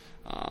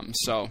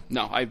 So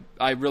no,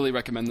 I really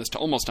recommend this to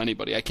almost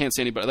anybody. I can't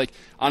say anybody. Like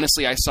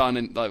honestly, I saw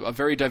a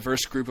very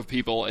diverse group of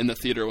people in the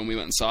theater when we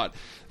went and saw it.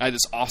 I had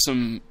this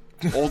awesome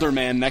older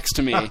man next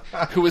to me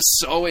who was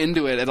so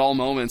into it at all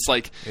moments.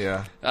 Like,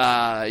 if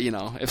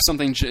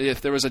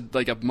there was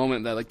a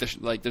moment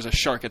that there's a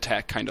shark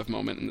attack kind of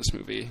moment in this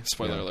movie.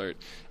 Spoiler alert,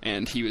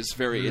 and he was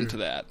very into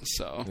that.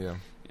 So yeah.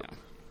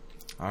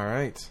 All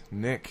right,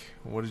 Nick,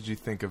 what did you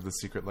think of The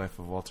Secret Life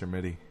of Walter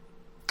Mitty?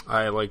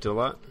 I liked it a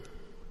lot.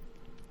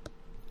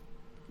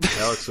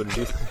 Alex, what did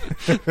you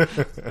think?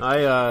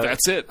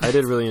 That's it. I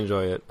did really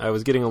enjoy it. I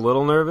was getting a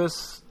little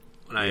nervous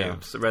when I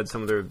read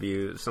some of the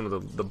reviews, some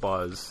of the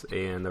buzz,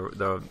 and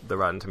the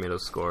Rotten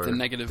Tomatoes score. The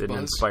negative didn't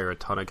buzz. Inspire a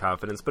ton of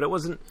confidence, but it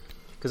wasn't,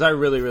 because I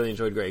really, really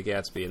enjoyed Great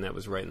Gatsby, and that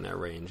was right in that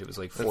range. It was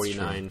like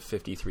 49,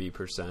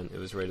 53%. It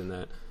was right in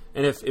that.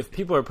 And if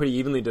people are pretty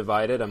evenly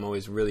divided, I'm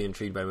always really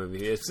intrigued by a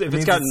movie. If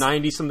it's got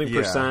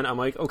 90-something%, I'm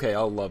like, okay,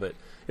 I'll love it.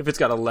 If it's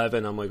got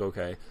 11, I'm like,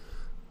 okay,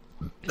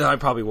 I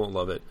probably won't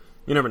love it.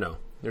 You never know.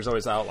 There's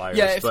always outliers.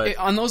 Yeah, but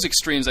on those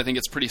extremes, I think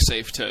it's pretty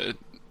safe to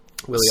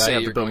I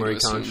have the Bill Murray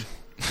conch.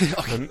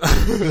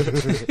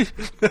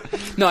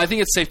 No, I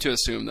think it's safe to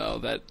assume, though,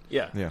 that...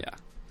 Yeah.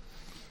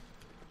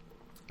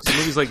 So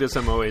movies like this,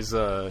 I'm always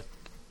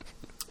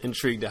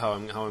intrigued to how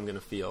I'm going to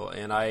feel.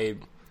 And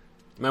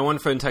my one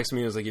friend texted me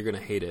and was like, "You're going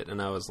to hate it." And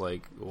I was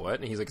like, "What?"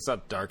 And he's like, "It's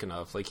not dark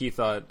enough." Like,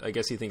 I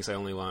guess he thinks I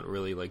only want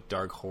really, like,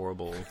 dark,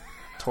 horrible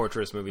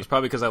torturous movies.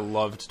 Probably because I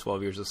loved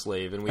 12 Years a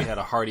Slave, and we had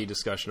a hearty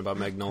discussion about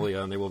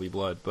Magnolia and There Will Be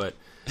Blood. But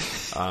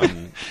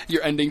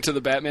Your ending to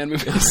the Batman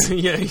movies.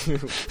 yeah,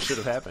 should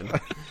have happened.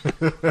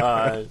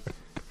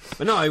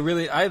 But no,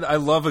 I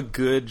love a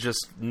good,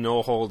 just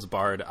no holds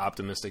barred,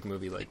 optimistic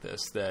movie like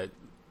this that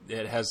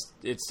it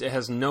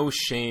has no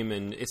shame,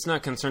 and it's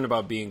not concerned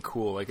about being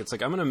cool. Like, it's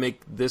like, I'm going to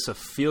make this a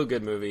feel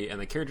good movie, and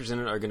the characters in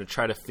it are going to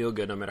try to feel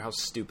good no matter how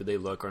stupid they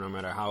look or no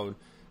matter how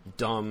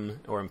dumb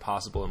or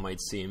impossible it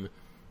might seem.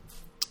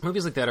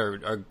 Movies like that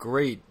are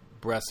great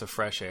breaths of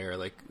fresh air.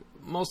 Like,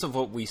 most of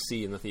what we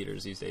see in the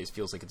theaters these days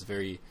feels like it's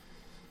very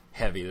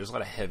heavy. There's a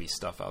lot of heavy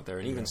stuff out there,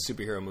 and even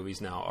superhero movies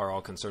now are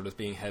all concerned with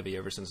being heavy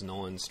ever since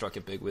Nolan struck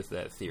it big with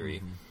that theory.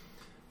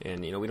 Mm-hmm.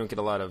 And, you know, we don't get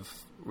a lot of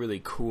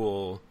really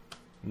cool,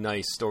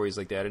 nice stories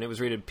like that. And it was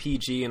rated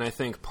PG, and I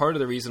think part of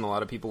the reason a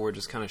lot of people were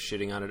just kind of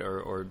shitting on it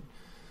or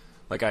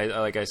like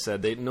I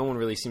said, no one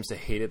really seems to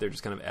hate it. They're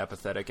just kind of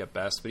apathetic at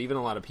best. But even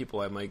a lot of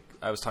people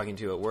I was talking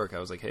to at work, I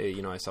was like, hey,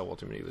 you know, I saw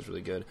Walter Mitty, it was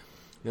really good. And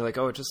they're like,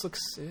 oh, it just looks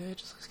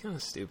kind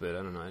of stupid.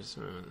 I don't know. I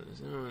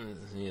don't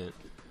want to see it.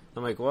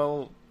 I'm like,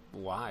 well,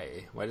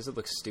 why? Why does it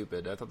look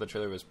stupid? I thought the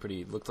trailer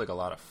looked like a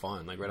lot of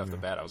fun. Like, right off the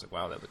bat, I was like,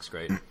 wow, that looks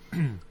great.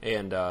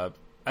 And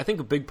I think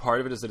a big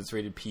part of it is that it's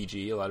rated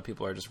PG. A lot of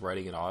people are just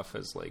writing it off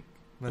as like,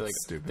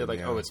 stupid. They're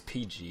like, oh, it's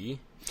PG?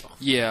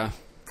 Yeah.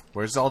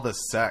 Where's all the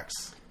sex?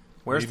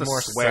 Where's the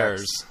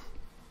swears?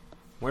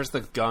 Where's the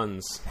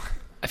guns?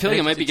 I feel like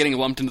it might be getting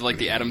lumped into like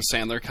the Adam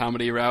Sandler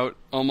comedy route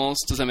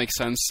almost. Does that make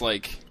sense?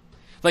 Like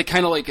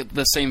kind of like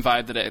the same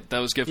vibe that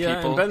those give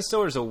people. And Ben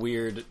Stiller's a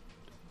weird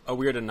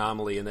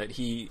anomaly in that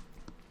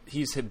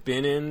he's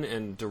been in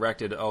and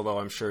directed, although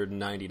I'm sure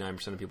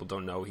 99% of people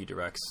don't know he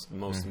directs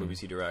most of the movies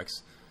he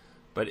directs.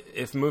 But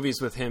if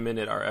movies with him in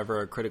it are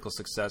ever a critical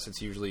success,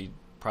 it's usually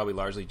probably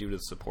largely due to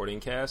the supporting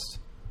cast.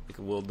 Like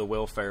the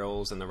Will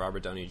Ferrells and the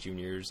Robert Downey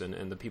Jr.'s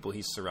and the people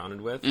he's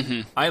surrounded with.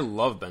 Mm-hmm. I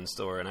love Ben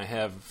Stiller, and I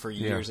have for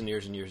years and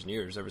years and years and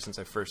years, ever since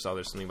I first saw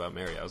There's Something About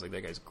Mary. I was like,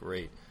 that guy's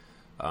great.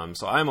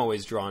 So I'm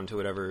always drawn to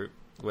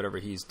whatever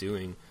he's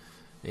doing.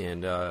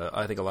 And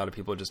I think a lot of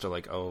people just are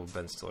like, oh,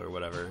 Ben Stiller,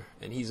 whatever.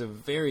 And he's a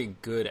very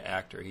good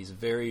actor. He's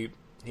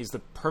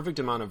the perfect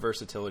amount of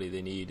versatility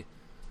they need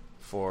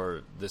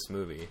for this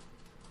movie.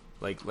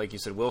 Like you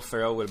said, Will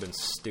Ferrell would have been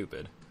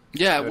stupid.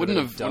 Yeah, it wouldn't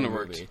have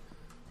worked. Movie.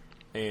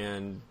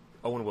 And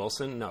Owen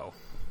Wilson, no.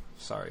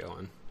 Sorry,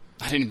 Owen.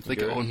 I didn't even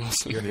think of Owen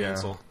Wilson. You're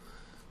Hansel.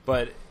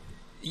 But,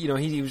 you know,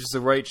 he was just the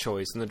right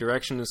choice, and the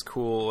direction is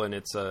cool, and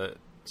it's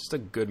just a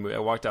good movie. I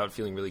walked out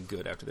feeling really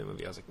good after the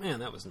movie. I was like, man,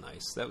 that was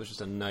nice. That was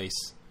just a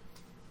nice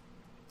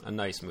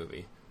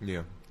movie.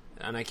 Yeah.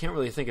 And I can't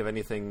really think of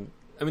anything.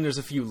 I mean, there's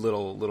a few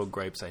little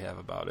gripes I have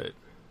about it,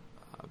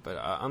 but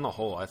on the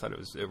whole, I thought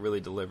it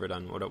really delivered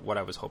on what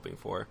I was hoping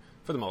for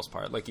the most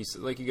part. Like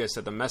you guys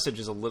said, the message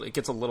is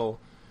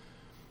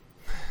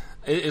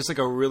it's like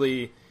a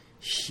really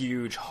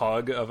huge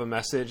hug of a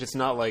message. It's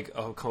not like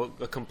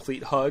a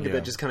complete hug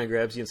that just kind of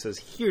grabs you and says,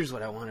 here's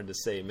what I wanted to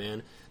say,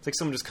 man. It's like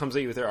someone just comes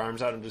at you with their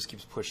arms out and just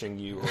keeps pushing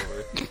you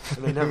over.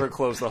 And they never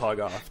close the hug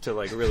off to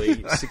like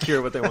really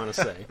secure what they want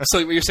to say.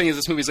 So what you're saying is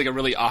this movie's like a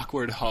really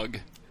awkward hug.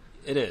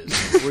 It is.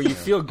 Where you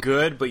feel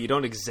good, but you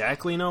don't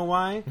exactly know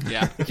why.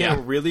 Yeah. You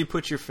can't really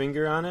put your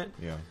finger on it.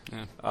 Yeah.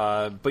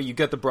 But you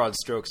get the broad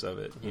strokes of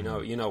it. You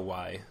know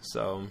why.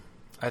 So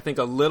I think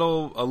a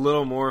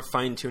little more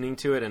fine tuning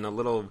to it and a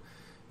little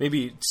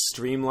maybe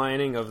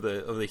streamlining of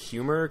the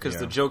humor, because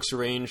the jokes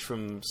range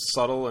from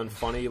subtle and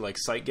funny like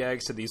sight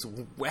gags to these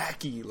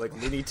wacky like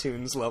Looney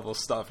Tunes level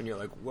stuff, and you're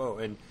like, whoa.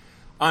 And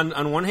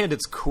on one hand,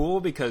 it's cool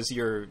because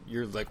you're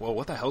like, well,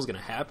 what the hell's going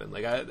to happen?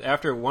 Like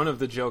after one of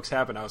the jokes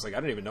happened, I was like, I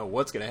don't even know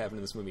what's going to happen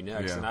in this movie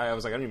next, and I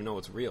was like, I don't even know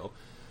what's real.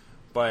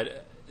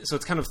 But so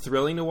it's kind of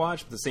thrilling to watch,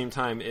 but at the same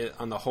time,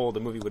 on the whole,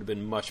 the movie would have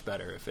been much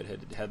better if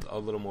it had a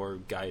little more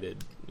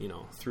guided,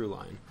 through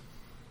line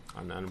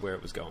on where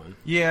it was going.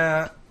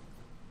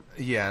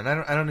 Yeah, and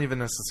I don't even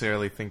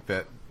necessarily think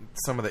that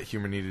some of that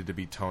humor needed to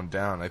be toned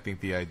down. I think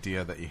the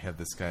idea that you have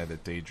this guy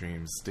that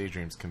daydreams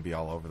can be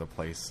all over the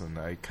place, and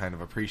I kind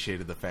of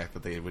appreciated the fact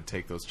that they would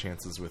take those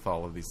chances with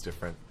all of these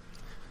different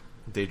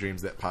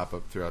daydreams that pop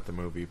up throughout the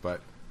movie.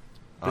 But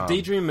the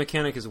daydream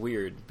mechanic is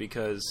weird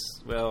because,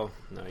 well,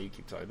 no, you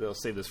keep talking. They'll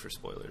save this for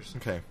spoilers.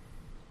 Okay.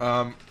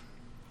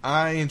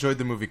 I enjoyed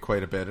the movie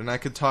quite a bit, and I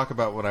could talk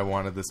about what I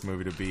wanted this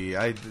movie to be.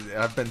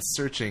 I've been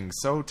searching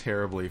so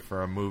terribly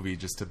for a movie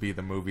just to be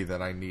the movie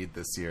that I need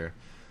this year.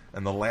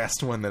 And the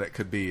last one that it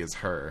could be is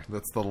Her.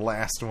 That's the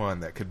last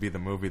one that could be the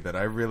movie that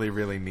I really,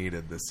 really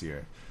needed this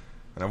year.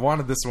 And I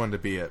wanted this one to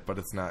be it, but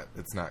it's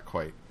not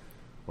quite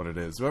what it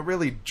is. What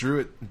really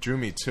drew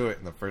me to it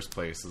in the first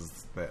place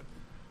is that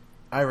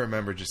I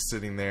remember just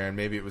sitting there, and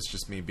maybe it was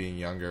just me being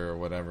younger or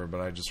whatever,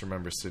 but I just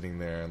remember sitting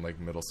there in like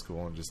middle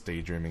school and just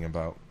daydreaming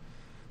about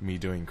me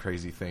doing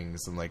crazy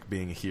things and like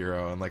being a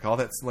hero and like all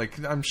that's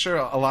like, I'm sure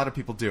a lot of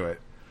people do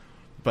it,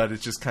 but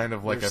it's just kind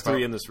of like there's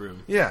three in this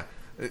room. Yeah.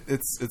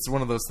 It's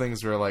one of those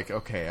things where like,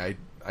 okay,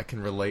 I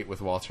can relate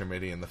with Walter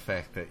Mitty and the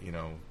fact that,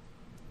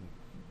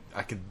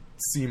 I could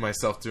see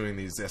myself doing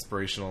these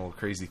aspirational,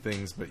 crazy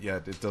things, but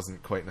yet it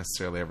doesn't quite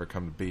necessarily ever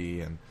come to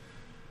be. And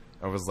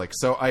I was like,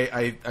 so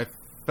I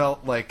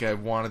felt like I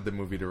wanted the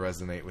movie to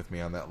resonate with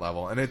me on that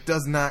level, and it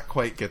does not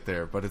quite get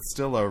there, but it's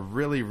still a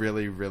really,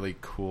 really, really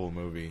cool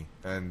movie.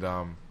 And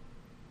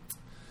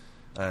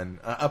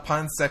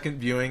upon second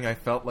viewing, I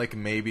felt like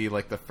maybe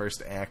like the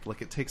first act,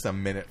 like it takes a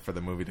minute for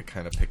the movie to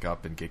kind of pick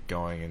up and get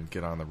going and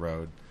get on the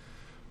road.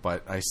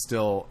 But I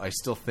still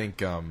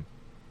think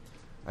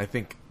I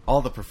think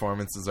all the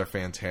performances are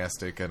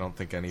fantastic. I don't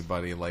think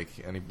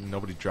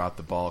nobody dropped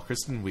the ball.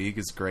 Kristen Wiig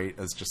is great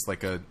as just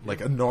like a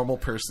normal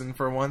person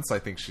for once. I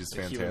think she's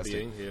fantastic.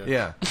 Human being,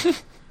 yeah.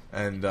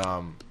 And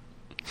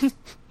it's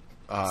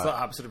the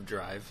opposite of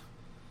Drive.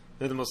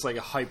 They're the most like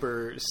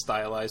hyper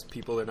stylized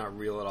people. They're not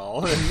real at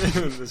all.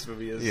 And this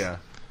movie is the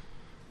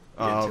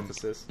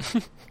antithesis.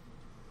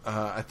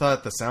 I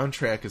thought the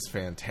soundtrack is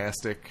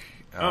fantastic.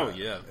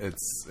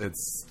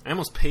 It's I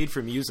almost paid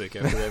for music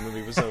after that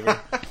movie was over.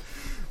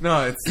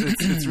 No,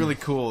 it's really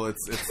cool.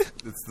 It's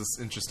this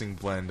interesting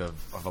blend of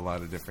a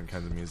lot of different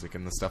kinds of music,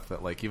 and the stuff that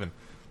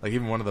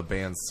even one of the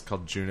bands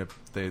called Junip,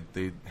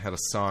 they had a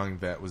song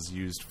that was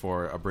used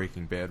for a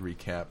Breaking Bad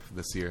recap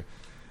this year,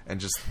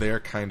 and just their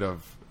kind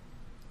of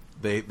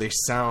they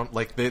sound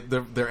like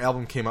their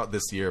album came out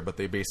this year, but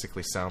they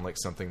basically sound like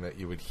something that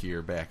you would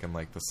hear back in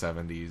like the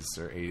 70s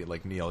or 80s,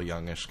 like Neil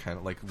Youngish kind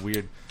of like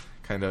weird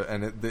kind of,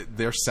 and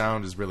their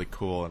sound is really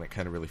cool, and it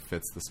kind of really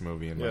fits this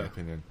movie in my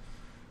opinion.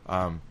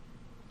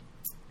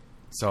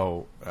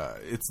 So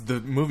the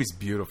movie's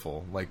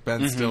beautiful. Like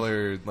Ben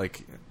Stiller,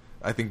 like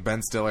I think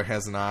Ben Stiller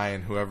has an eye,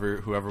 and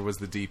whoever was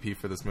the DP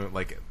for this movie,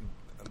 like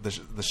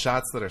the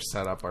shots that are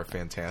set up are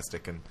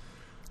fantastic, and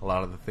a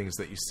lot of the things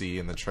that you see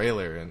in the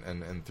trailer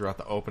and throughout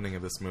the opening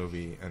of this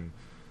movie, and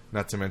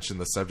not to mention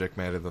the subject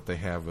matter that they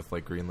have with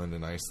like Greenland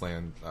and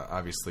Iceland.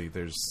 Obviously,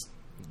 there's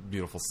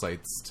beautiful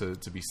sights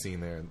to be seen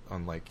there.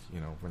 Unlike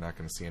we're not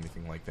going to see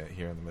anything like that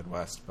here in the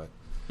Midwest, but.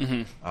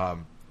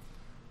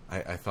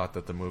 I thought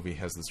that the movie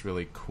has this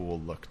really cool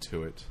look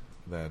to it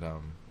that,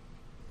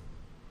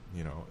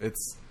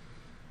 it's,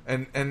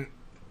 and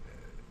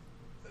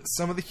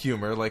some of the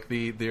humor, like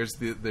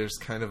there's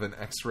kind of an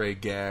X-ray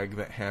gag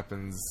that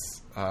happens,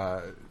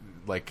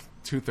 like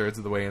 2/3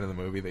 of the way into the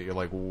movie that you're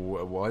like,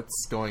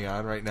 what's going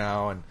on right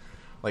now? And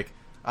like,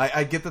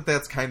 I get that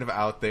that's kind of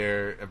out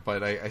there,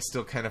 but I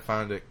still kind of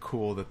found it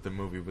cool that the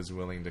movie was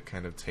willing to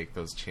kind of take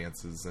those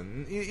chances,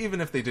 and even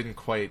if they didn't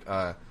quite,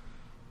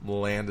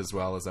 land as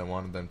well as I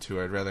wanted them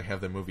to. I'd rather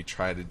have the movie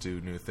try to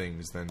do new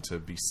things than to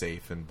be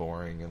safe and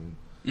boring and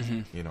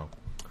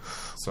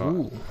So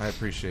ooh. I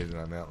appreciate it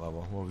on that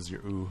level. What was your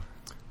ooh?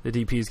 The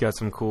DP's got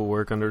some cool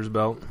work under his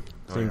belt.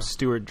 His name's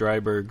Stuart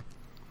Dryburgh.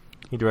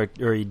 He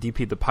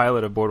DP'd the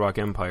pilot of Boardwalk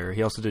Empire.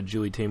 He also did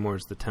Julie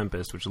Taymor's The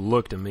Tempest, which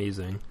looked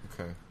amazing.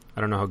 Okay.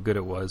 I don't know how good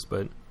it was,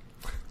 but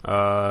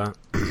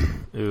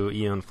ooh,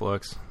 Eon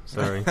Flux.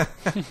 Sorry.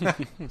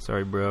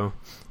 Sorry, bro.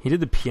 He did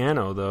the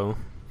piano though.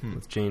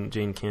 With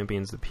Jane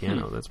Campion's The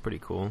Piano. That's pretty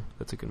cool.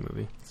 That's a good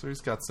movie. So he's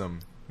got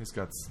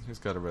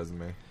a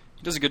resume.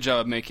 He does a good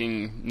job of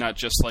making not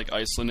just like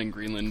Iceland and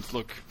Greenland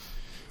look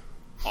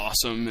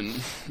awesome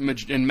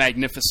and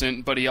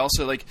magnificent, but he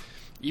also like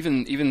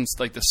even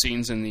like the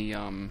scenes in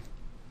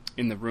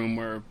the room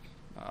where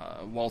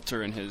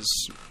Walter and his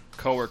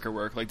coworker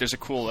work. Like there's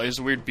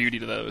a weird beauty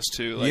to those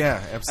too. Like,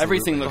 yeah, absolutely.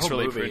 Everything looks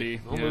really pretty.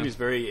 The whole movie's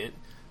very.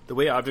 The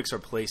way objects are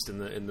placed in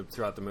the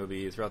throughout the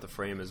movie, throughout the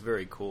frame, is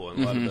very cool,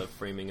 and a lot of the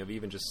framing of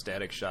even just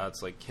static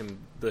shots, like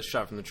the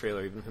shot from the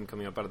trailer, even him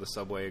coming up out of the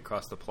subway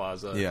across the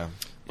plaza,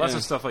 lots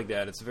of stuff like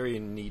that. It's very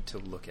neat to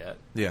look at.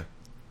 Yeah,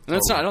 and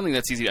that's not. I don't think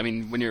that's easy. I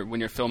mean, when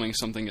you're filming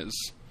something as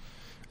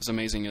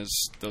amazing as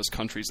those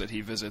countries that he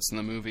visits in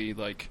the movie,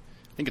 like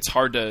I think it's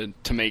hard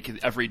to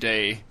make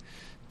everyday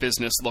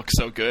business look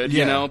so good,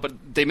 but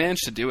they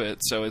managed to do it,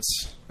 so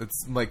it's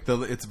like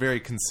it's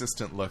very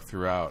consistent look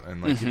throughout,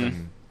 and like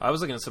even. I was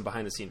looking at some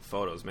behind-the-scene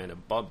photos, man.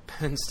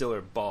 Ben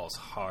Stiller balls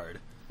hard.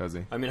 Does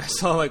he? I mean, I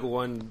saw like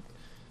one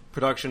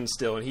production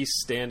still, and he's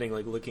standing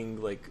like looking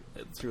like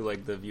through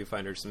like the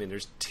viewfinders. I mean,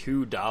 there's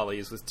 2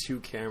 dollies with 2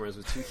 cameras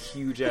with 2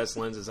 huge ass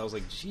lenses. I was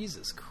like,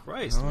 Jesus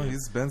Christ! Oh, man.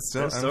 He's Ben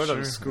Stiller. Ben Stiller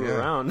doesn't screw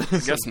around. I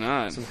guess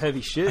not. Some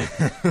heavy shit.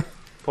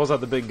 Pulls out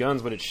the big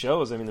guns, but it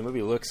shows. I mean, the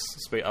movie looks.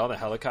 All the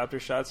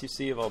helicopter shots you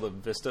see of all the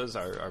vistas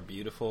are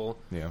beautiful.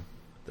 Yeah.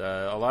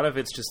 A lot of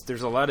it's just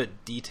there's a lot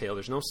of detail.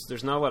 There's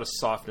not a lot of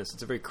softness.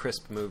 It's a very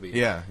crisp movie.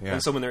 Yeah.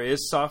 And so when there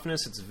is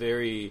softness, it's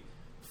very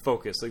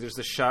focused. Like there's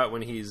the shot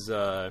when he's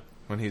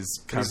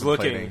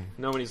looking.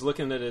 No, when he's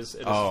looking at his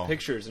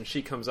pictures, and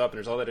she comes up, and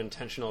there's all that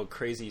intentional,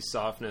 crazy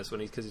softness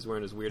because he's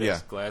wearing his weird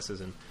ass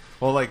glasses. And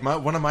well, like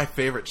one of my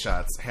favorite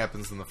shots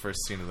happens in the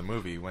first scene of the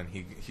movie when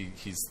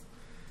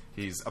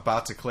he's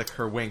about to click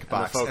her wink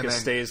box. The focus and then,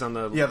 stays on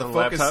the the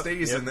focus laptop.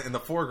 stays in the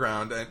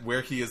foreground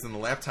where he is in the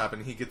laptop,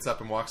 and he gets up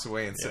and walks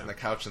away and sits on the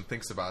couch and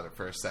thinks about it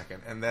for a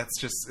second. And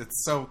that's just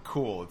it's so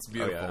cool. It's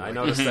beautiful. Oh, yeah. I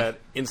noticed that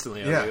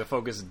instantly. The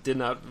focus did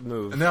not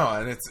move. No,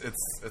 and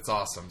it's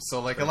awesome. So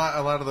like a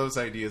lot of those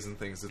ideas and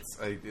things,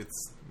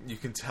 it's you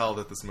can tell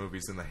that this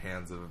movie's in the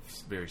hands of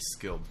very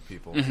skilled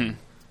people,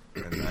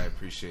 Mm-hmm. and I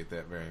appreciate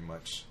that very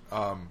much.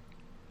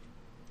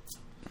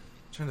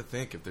 Trying to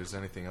think if there's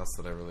anything else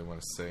that I really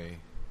want to say,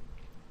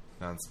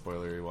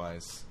 non-spoilery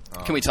wise.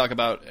 Can we talk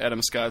about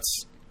Adam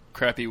Scott's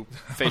crappy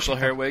facial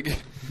hair wig?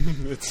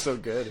 It's so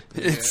good.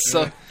 It's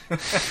so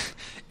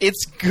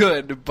it's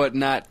good, but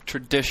not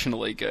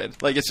traditionally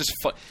good. Like, it's just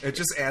fun. It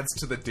just adds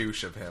to the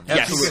douche of him.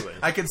 Yes. Absolutely.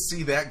 I could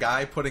see that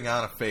guy putting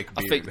on a fake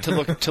beard. To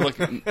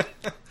look.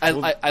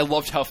 I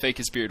loved how fake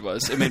his beard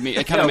was. It made me.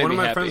 It kind of made one me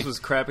of my happy. friends was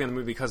crapping on the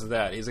movie because of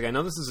that. He's like, I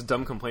know this is a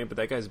dumb complaint, but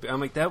that guy's... I'm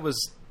like, that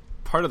was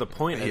part of the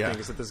point, I Yeah. think,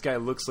 is that this guy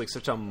looks like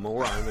such a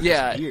moron with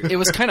Yeah, his beard. it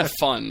was kind of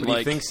fun. But like,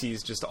 he thinks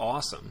he's just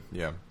awesome.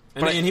 Yeah.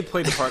 And, But I- and he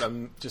played the part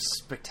just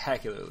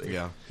spectacularly.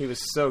 Yeah. He was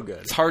so good.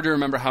 it's hard to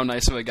remember how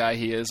nice of a guy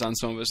he is on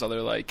some of his other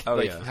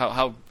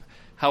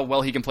how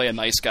well he can play a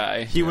nice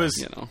guy. He was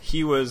you know.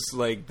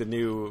 like the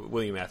new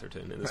William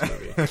Atherton in this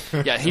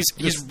movie. Yeah, he's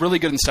really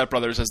good in Step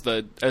Brothers as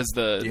the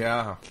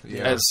Yeah.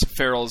 as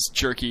Farrell's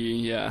jerky.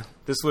 Yeah,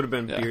 This would have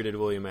been Yeah. bearded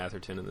William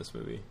Atherton in this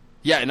movie.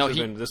 yeah. No,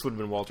 This would have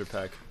been Walter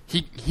Peck.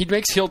 he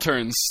makes heel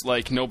turns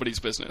like nobody's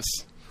business.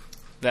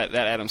 That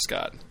Adam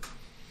Scott.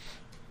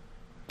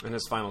 And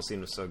his final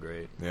scene was so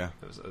great. Yeah.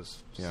 It was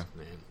just, Yeah.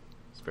 man,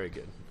 it's very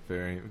good.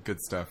 Very good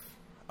stuff.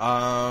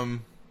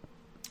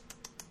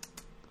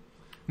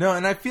 No,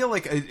 and I feel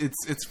like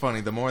it's funny.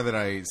 The more that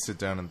I sit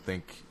down and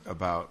think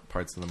about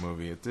parts of the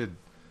movie, it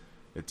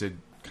did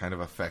kind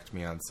of affect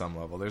me on some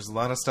level. There's a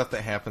lot of stuff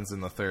that happens in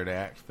the third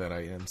act that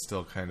I am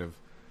still kind of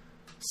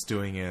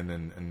stewing in,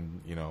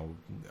 and you know,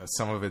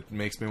 some of it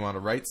makes me want to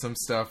write some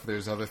stuff.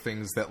 There's other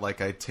things that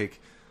like I take,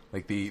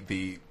 like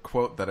the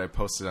quote that I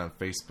posted on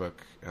Facebook,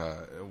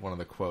 one of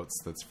the quotes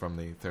that's from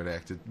the third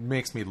act. It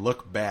makes me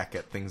look back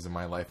at things in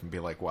my life and be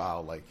like,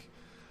 wow, like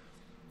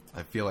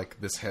I feel like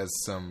this has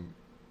some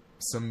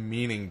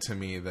meaning to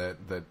me that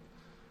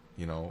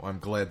you know, I'm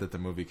glad that the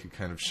movie could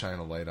kind of shine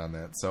a light on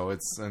that. So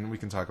and we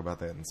can talk about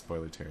that in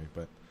spoiler Terry,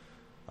 but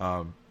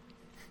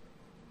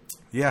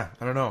yeah,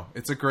 I don't know.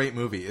 It's a great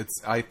movie.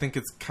 I think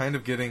it's kind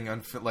of getting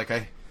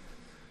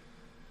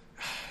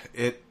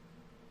it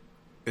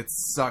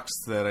sucks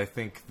that I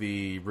think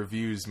the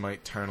reviews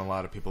might turn a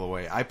lot of people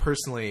away. I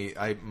personally,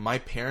 my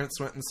parents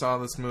went and saw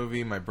this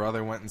movie. My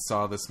brother went and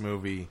saw this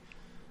movie.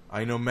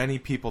 I know many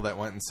people that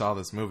went and saw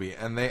this movie,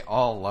 and they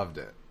all loved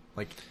it.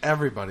 Like,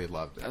 everybody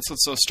loved it. That's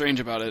what's so strange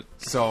about it.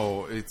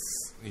 So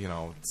it's, you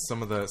know,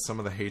 some of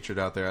the hatred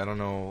out there. I don't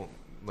know.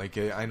 Like,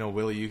 I know,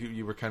 Willie,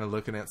 you were kind of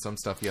looking at some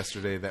stuff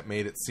yesterday that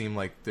made it seem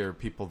like there are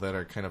people that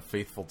are kind of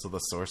faithful to the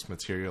source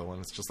material,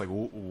 and it's just like,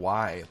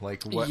 why?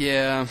 Like, what?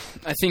 Yeah,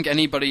 I think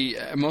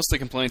most of the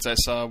complaints I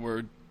saw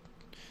were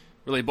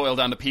really boiled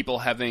down to people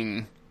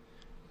having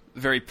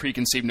very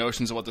preconceived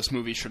notions of what this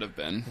movie should have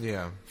been.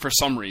 Yeah. For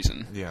some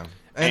reason. Yeah.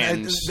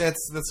 And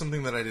that's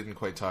something that I didn't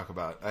quite talk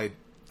about.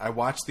 I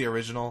watched the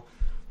original.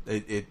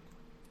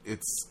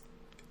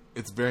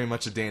 It's very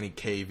much a Danny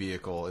Kaye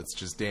vehicle. It's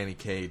just Danny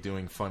Kaye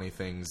doing funny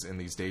things in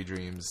these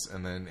daydreams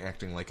and then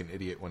acting like an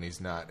idiot when he's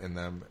not in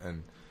them,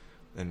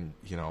 and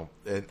you know,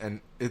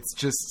 and it's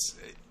just,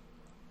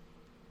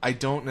 I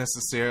don't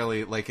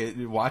necessarily like it.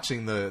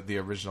 Watching the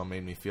original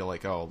made me feel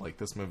like, oh, like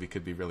this movie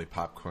could be really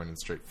popcorn and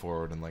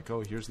straightforward, and like,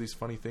 oh, here's these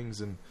funny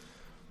things, and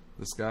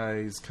this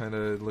guy's kind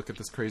of look at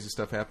this crazy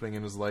stuff happening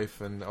in his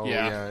life, and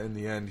in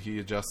the end he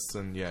adjusts,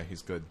 and yeah,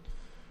 he's good.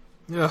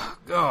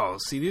 Oh,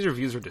 see, these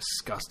reviews are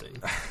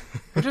disgusting.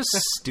 They're just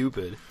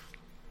stupid.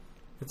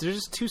 They're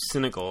just too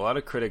cynical. A lot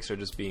of critics are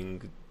just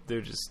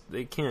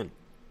they can't.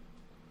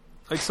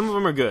 Like, some of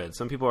them are good.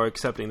 Some people are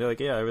accepting. They're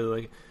like, yeah, I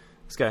really like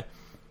this guy.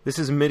 This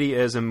is Mitty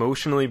as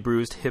emotionally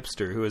bruised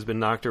hipster who has been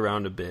knocked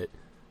around a bit,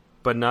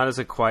 but not as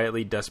a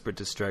quietly desperate,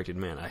 distracted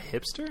man. A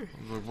hipster?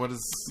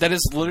 That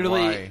is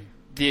literally why?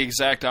 the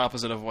exact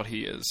opposite of what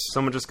he is.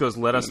 Someone just goes,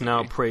 let us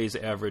now praise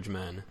average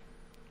men.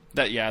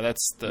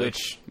 That's the...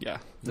 Which- yeah.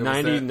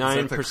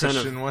 99%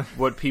 Christian of one?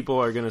 what people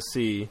are going to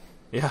see.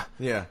 Yeah.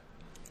 Yeah.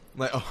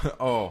 Like,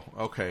 oh,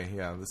 okay,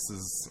 yeah,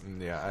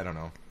 I don't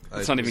know.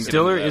 It's not even good.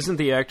 Stiller that. isn't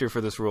the actor for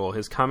this role.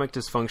 His comic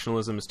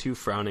dysfunctionalism is too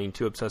frowning,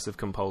 too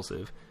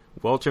obsessive-compulsive.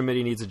 Walter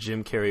Mitty needs a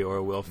Jim Carrey or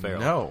a Will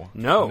Ferrell.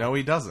 No,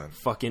 he doesn't.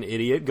 Fucking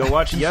idiot. Go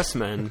watch Yes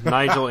Men.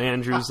 Nigel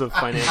Andrews of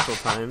Financial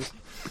Times.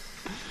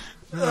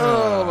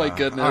 Oh, my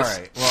goodness. All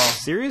right, well,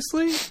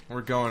 Seriously?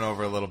 we're going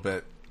over a little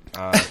bit.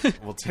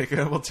 We'll take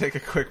a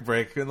quick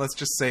break, and let's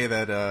just say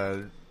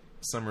that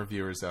some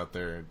reviewers out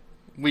there,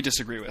 We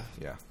disagree with.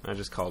 yeah, I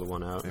just called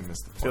one out. they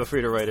missed the Feel point.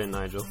 free to write in,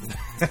 Nigel.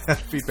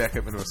 Feedback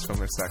at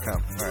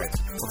MidwestFilmers.com. All right,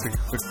 we'll take a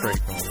quick break,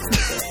 and we'll be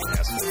right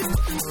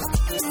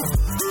back.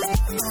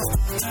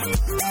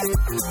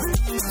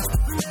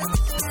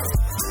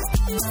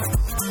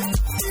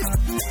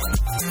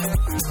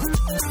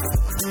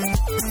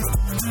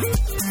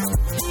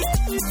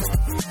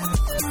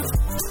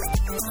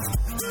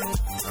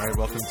 All right,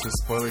 welcome to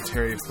Spoiler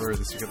Terry for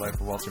The Secret Life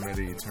of Walter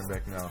Mitty. Turn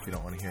back now if you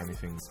don't want to hear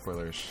anything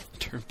spoilerish.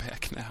 Turn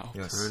back now.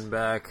 Yes. Turn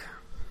back.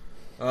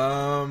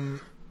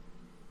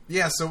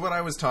 Yeah, so what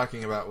I was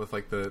talking about with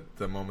like the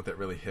moment that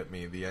really hit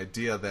me, the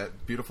idea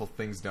that beautiful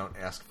things don't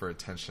ask for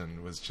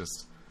attention, was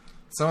just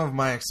some of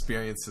my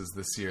experiences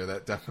this year.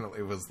 That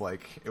definitely was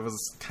like, it was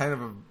kind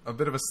of a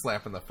bit of a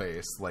slap in the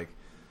face. Like,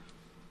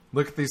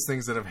 look at these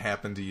things that have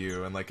happened to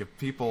you, and like if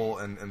people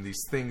and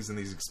these things and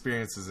these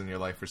experiences in your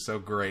life are so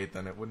great,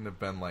 then it wouldn't have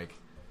been like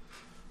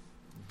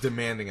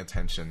demanding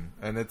attention.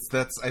 And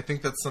I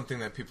think that's something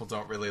that people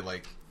don't really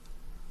like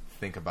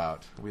think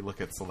about. We look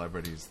at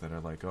celebrities that are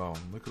like, oh,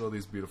 look at all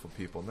these beautiful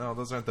people. No,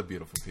 those aren't the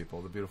beautiful people.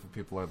 The beautiful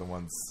people are the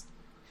ones.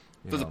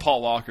 They're the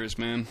Paul Walkers,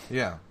 man.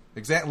 Yeah,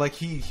 exactly. Like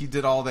he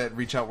did all that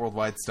Reach Out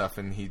Worldwide stuff,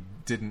 and he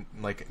didn't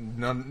like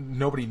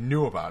nobody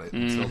knew about it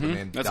until the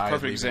man That's a died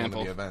perfect leaving example.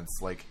 one of the events.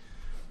 Like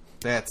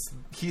that's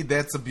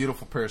a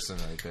beautiful person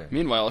right there.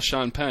 Meanwhile,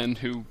 Sean Penn,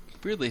 who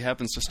weirdly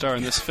happens to star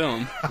in this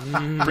film,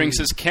 brings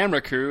his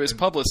camera crew, his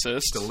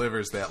publicist,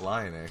 Delivers that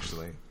line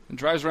actually. and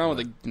drives around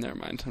with a... Never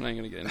mind, I'm not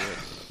going to get into it.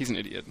 He's an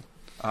idiot.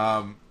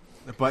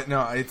 But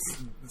no, it's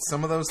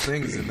some of those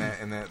things in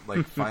that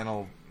like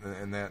final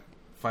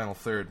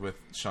third with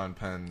Sean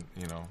Penn,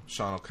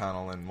 Sean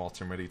O'Connell and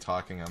Walter Mitty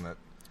talking on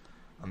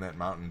that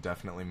mountain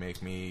definitely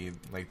make me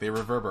like, they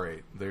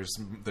reverberate.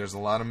 There's a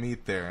lot of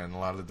meat there and a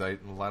lot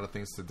of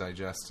things to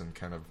digest and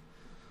kind of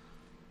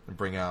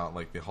bring out,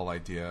 like the whole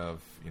idea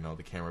of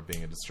the camera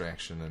being a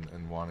distraction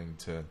and wanting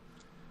to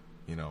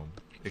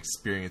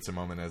experience a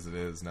moment as it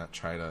is, not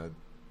try to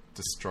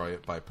destroy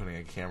it by putting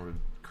a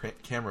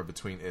camera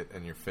between it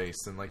and your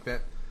face, and like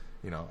that.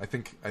 I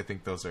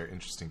think those are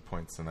interesting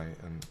points,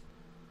 and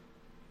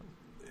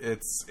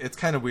it's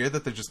kind of weird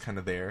that they're just kind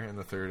of there in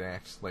the third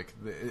act. Like,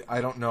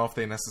 I don't know if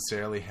they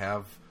necessarily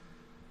have.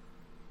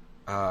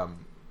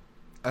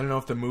 I don't know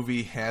if the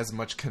movie has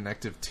much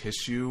connective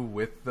tissue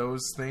with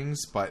those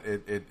things, but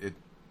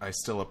I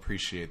still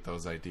appreciate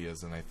those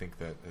ideas, and I think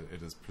that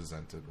it is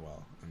presented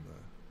well in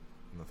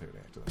the third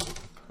act of the movie.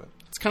 But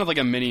It's kind of like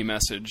a mini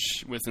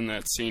message within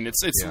that scene. It's.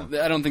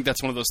 Yeah. I don't think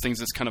that's one of those things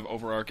that's kind of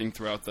overarching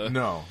throughout the...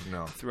 no.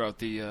 Throughout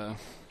the...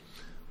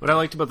 What I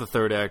liked about the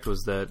third act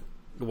was that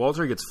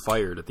Walter gets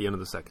fired at the end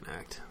of the second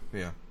act.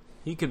 Yeah.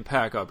 He could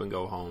pack up and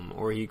go home,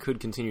 or he could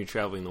continue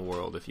traveling the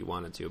world if he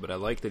wanted to, but I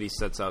like that he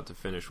sets out to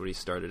finish what he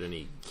started, and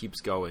he keeps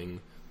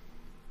going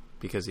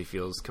because he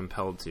feels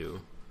compelled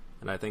to.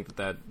 And I think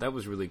that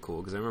was really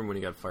cool, because I remember when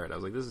he got fired, I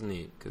was like, this is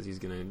neat, because he's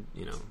going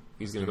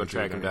to go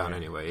track him down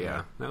anyway.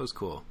 Yeah, that was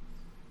cool.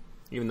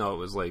 Even though it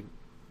was like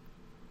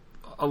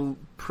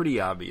pretty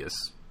obvious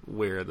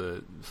where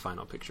the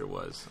final picture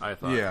was, I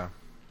thought.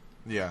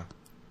 Yeah.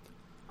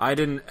 I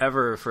didn't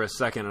ever for a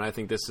second, and I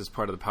think this is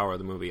part of the power of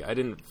the movie, I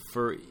didn't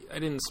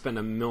spend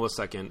a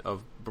millisecond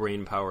of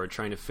brain power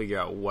trying to figure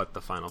out what the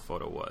final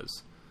photo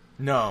was.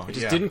 No, It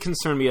just didn't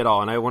concern me at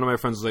all. And one of my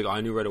friends was like, "Oh, I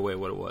knew right away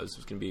what it was. It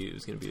was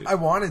gonna be." I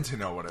wanted to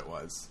know what it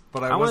was,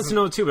 but I wanted to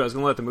know too, but I was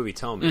gonna let the movie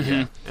tell me. Mm-hmm.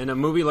 Yeah. And a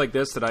movie like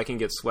this that I can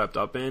get swept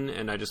up in,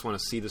 and I just want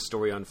to see the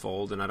story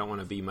unfold, and I don't want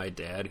to be my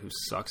dad who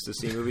sucks to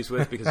see movies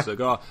with, because it's like,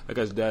 oh, that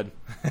guy's dead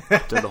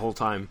the whole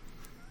time.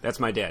 That's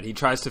my dad. He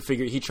tries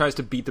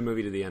to beat the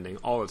movie to the ending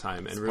all the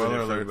time and ruin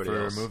it for everybody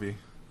else. A movie.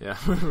 Yeah,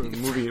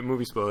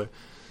 movie spoiler.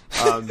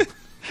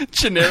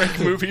 generic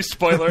movie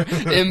spoiler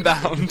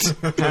inbound.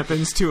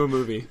 Happens to a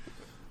movie.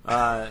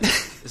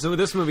 So with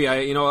this movie,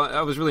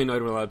 I was really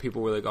annoyed when a lot of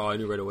people were like, "Oh, I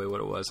knew right away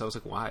what it was." I was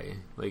like, "Why?"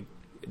 Like,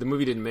 the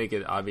movie didn't make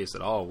it obvious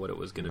at all what it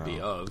was going to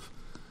be of.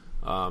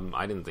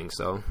 I didn't think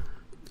so,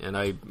 and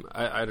I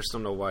just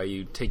don't know why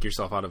you take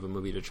yourself out of a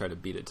movie to try to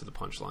beat it to the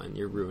punchline.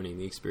 You're ruining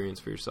the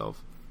experience for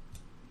yourself.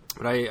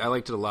 But I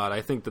liked it a lot.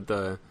 I think that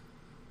the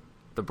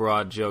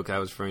broad joke I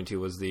was referring to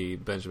was the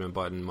Benjamin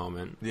Button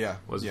moment. Yeah,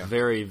 was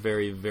very,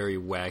 very, very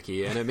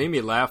wacky, and it made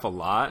me laugh a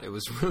lot. It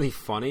was really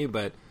funny,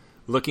 but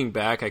looking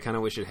back, I kind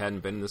of wish it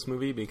hadn't been in this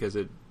movie, because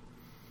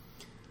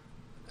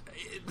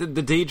the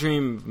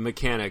daydream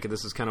mechanic,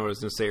 this is kind of what I was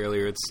going to say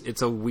earlier,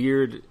 it's a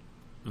weird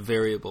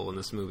variable in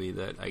this movie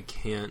that I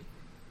can't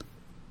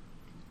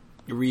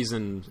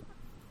reason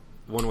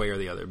one way or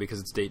the other, because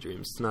it's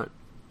daydreams.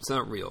 It's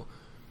not real.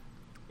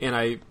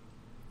 And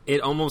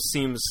it almost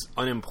seems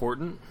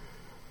unimportant.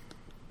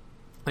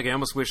 Like, I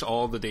almost wish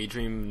all the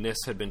daydreamness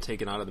had been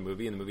taken out of the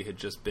movie, and the movie had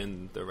just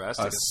been the rest,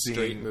 like a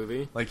straight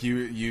movie. Like,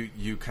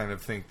 you kind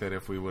of think that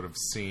if we would have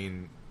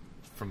seen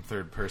from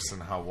third person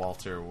how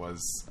Walter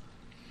was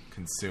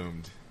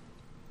consumed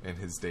in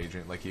his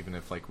daydream, like, even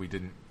if like we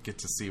didn't get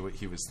to see what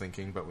he was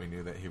thinking, but we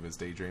knew that he was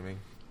daydreaming.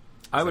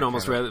 I would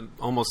almost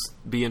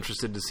be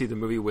interested to see the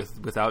movie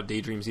without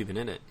daydreams even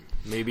in it.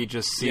 Maybe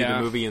just see the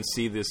movie and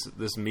see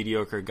this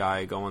mediocre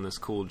guy go on this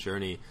cool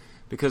journey.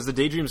 Because the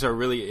daydreams are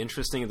really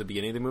interesting at the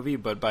beginning of the movie,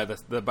 but by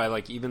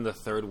like even the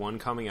third one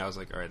coming, I was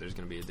like, all right, there's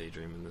going to be a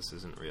daydream, and this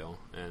isn't real,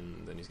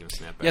 and then he's going to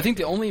snap back. Yeah, I think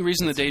the only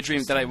reason the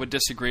daydream that I would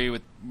disagree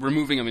with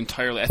removing them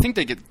entirely, I think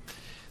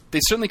they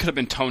certainly could have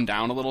been toned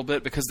down a little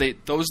bit, because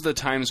those are the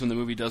times when the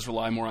movie does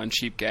rely more on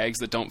cheap gags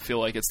that don't feel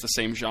like it's the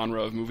same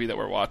genre of movie that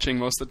we're watching.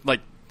 Most of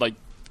like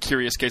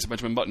Curious Case of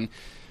Benjamin Button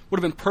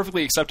would have been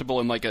perfectly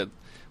acceptable in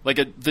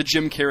the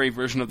Jim Carrey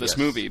version of this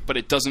movie, but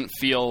it doesn't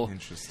feel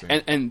interesting.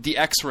 And the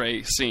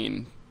X-ray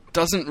scene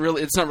doesn't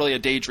really. It's not really a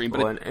daydream,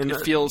 but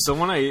it feels. The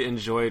one I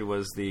enjoyed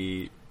was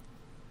the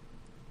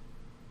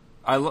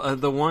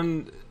only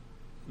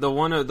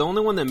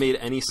one that made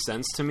any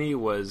sense to me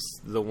was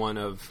the one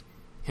of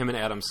him and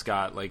Adam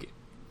Scott like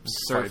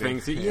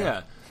surfing through.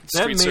 Yeah.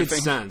 That made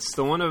sense.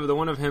 The one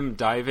of him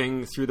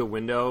diving through the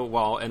window,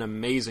 while an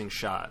amazing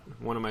shot,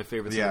 one of my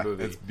favorites in the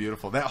movie. Yeah, it's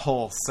beautiful. That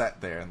whole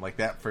set there, and like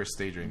that first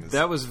daydream is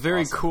that was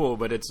very awesome. Cool,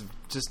 but it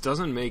just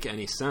doesn't make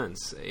any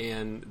sense.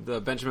 And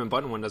the Benjamin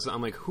Button one doesn't.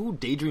 I'm like, who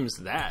daydreams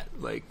that?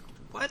 Like,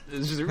 what?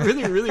 It's just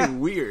really, really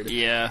weird.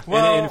 Yeah.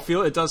 Well,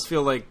 and it does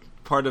feel like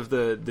part of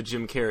the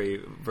Jim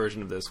Carrey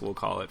version of this, we'll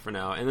call it for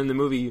now. And then the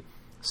movie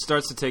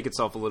starts to take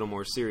itself a little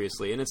more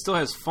seriously, and it still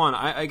has fun.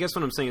 I guess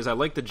what I'm saying is I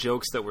like the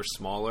jokes that were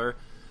smaller,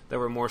 that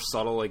were more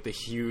subtle, like the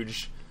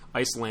huge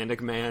Icelandic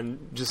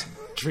man just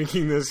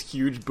drinking this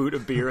huge boot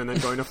of beer and then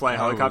going to fly a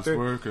helicopter. I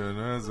was working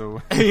as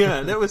a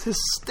yeah, that was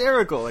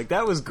hysterical. Like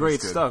that was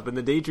great stuff. And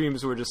the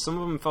daydreams were just, some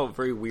of them felt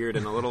very weird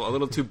and a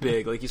little too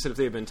big. Like you said, if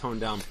they had been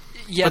toned down.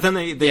 Yeah, but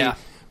then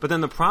But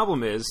then the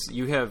problem is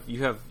you have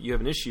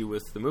an issue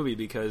with the movie,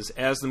 because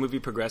as the movie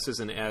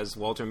progresses and as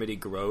Walter Mitty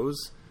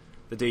grows,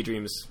 the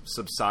daydreams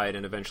subside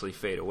and eventually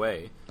fade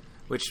away,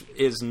 which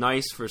is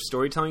nice for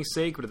storytelling's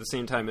sake, but at the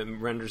same time it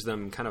renders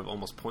them kind of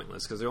almost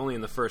pointless because they're only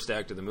in the first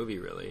act of the movie,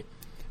 really.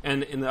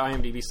 And in the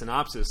IMDb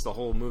synopsis, the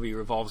whole movie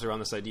revolves around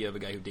this idea of a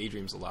guy who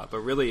daydreams a lot. But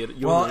really,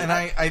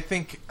 I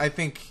think.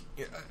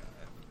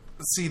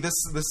 See, this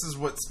is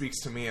what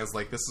speaks to me as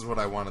like this is what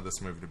I wanted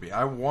this movie to be.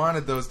 I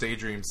wanted those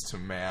daydreams to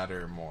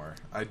matter more.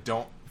 I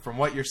don't. From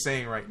what you're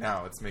saying right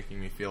now, it's making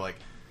me feel like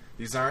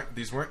these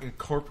weren't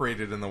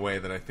incorporated in the way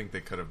that I think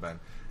they could have been.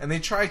 And they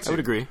try to. I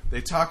would agree.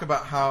 They talk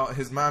about how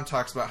his mom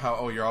talks about how,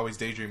 oh, you're always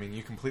daydreaming.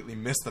 You completely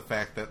miss the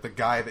fact that the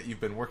guy that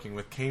you've been working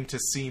with came to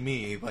see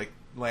me like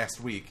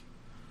last week.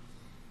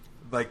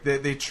 Like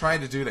they try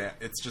to do that.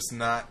 It's just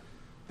not.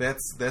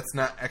 That's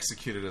not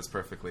executed as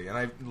perfectly. And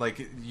I like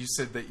you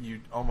said that you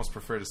almost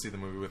prefer to see the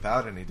movie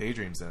without any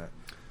daydreams in it.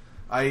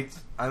 I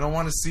don't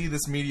want to see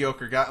this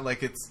mediocre guy.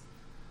 Like it's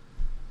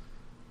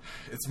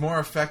more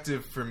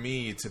effective for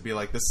me to be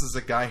like, this is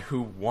a guy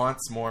who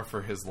wants more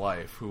for his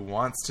life, who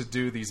wants to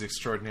do these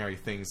extraordinary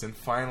things, and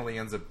finally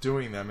ends up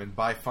doing them. And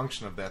by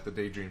function of that, the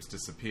daydreams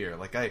disappear.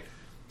 Like I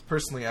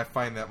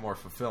find that more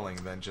fulfilling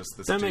than just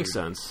this. That dude. makes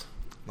sense.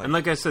 And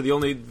like I said, the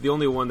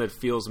only one that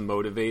feels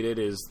motivated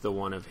is the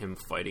one of him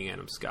fighting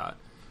Adam Scott,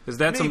 because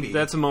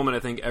that's a moment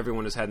I think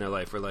everyone has had in their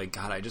life where like,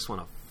 God, I just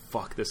want to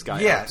fuck this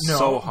guy up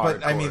so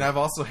hard. But I mean, I've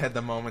also had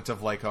the moment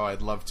of like, oh,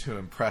 I'd love to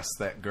impress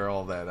that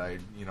girl that I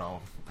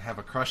have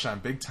a crush on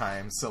big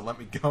time, so let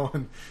me go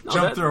and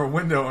jump through a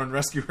window and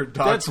rescue her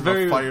dog from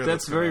a fire.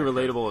 That's very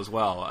relatable as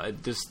well.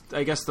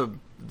 I guess the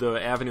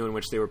avenue in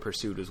which they were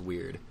pursued was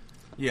weird.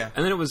 Yeah.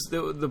 And then it was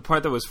the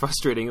part that was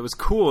frustrating. It was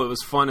cool. It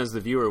was fun as the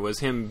viewer. Was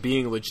him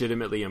being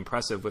legitimately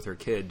impressive with her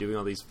kid, doing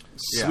all these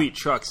sweet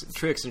tricks,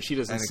 and she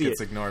doesn't see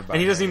it. Ignored by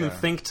and he doesn't her, even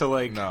think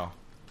to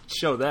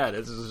show that,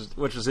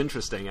 which was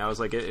interesting. I was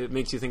like, it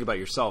makes you think about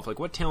yourself. Like,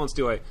 what talents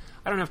do I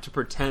don't have to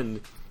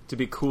pretend to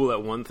be cool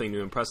at one thing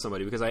to impress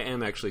somebody, because I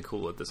am actually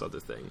cool at this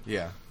other thing.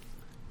 Yeah.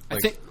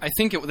 Like, I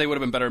think they would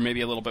have been better, maybe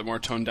a little bit more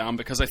toned down,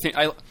 because I think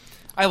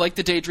I like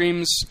the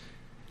daydreams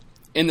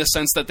in the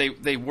sense that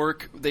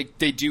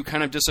they do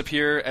kind of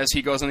disappear as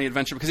he goes on the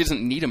adventure, because he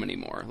doesn't need them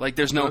anymore. Like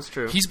there's no, that's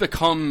true. He's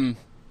become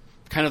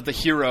kind of the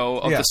hero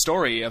of the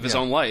story of his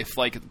own life,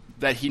 like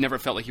that he never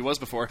felt like he was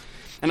before.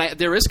 And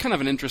there is kind of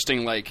an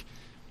interesting like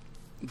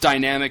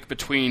dynamic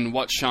between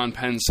what Sean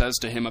Penn says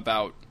to him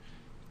about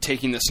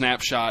taking the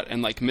snapshot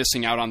and like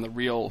missing out on the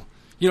real,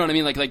 you know what I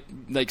mean?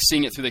 Like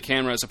seeing it through the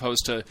camera as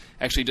opposed to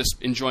actually just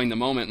enjoying the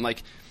moment. And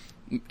like,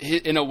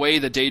 in a way,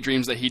 the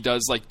daydreams that he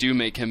does like do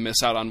make him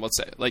miss out on what's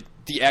like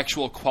the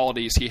actual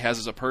qualities he has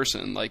as a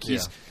person. Like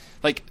he's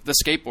like the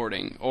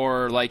skateboarding,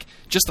 or like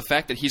just the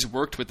fact that he's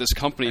worked with this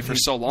company for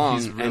so long.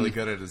 He's really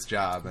good at his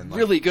job, and like,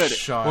 really good.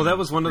 Well, that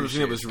was one of the things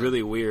that was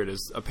really weird.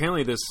 Is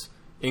apparently this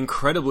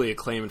incredibly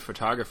acclaimed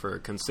photographer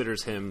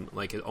considers him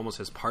like almost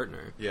his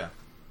partner. Yeah.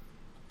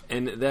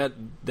 And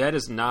that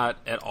is not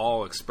at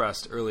all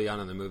expressed early on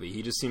in the movie.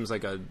 He just seems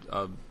like a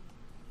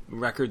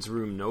records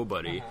room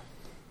nobody.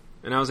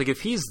 And I was like, if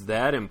he's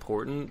that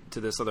important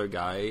to this other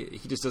guy,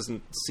 he just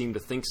doesn't seem to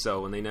think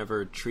so, and they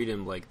never treat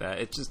him like that.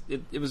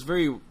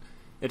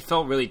 It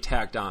felt really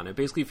tacked on. It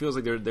basically feels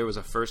like there was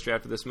a first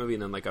draft of this movie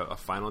and then like a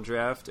final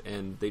draft,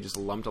 and they just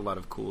lumped a lot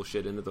of cool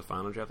shit into the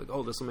final draft. Like,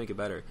 oh, this will make it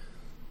better.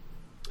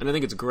 And I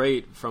think it's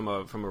great from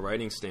a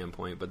writing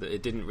standpoint, but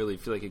it didn't really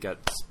feel like it got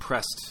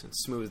pressed and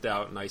smoothed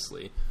out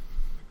nicely.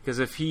 Because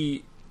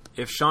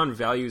if Sean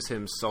values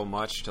him so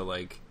much to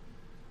like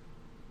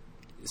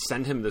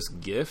send him this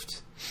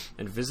gift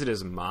and visit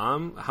his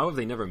mom, how have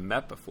they never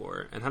met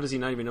before? And how does he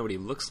not even know what he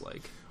looks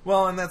like?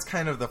 Well, and that's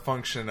kind of the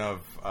function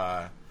of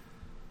I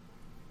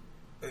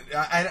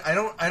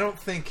don't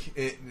think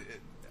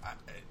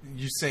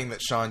you saying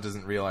that Sean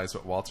doesn't realize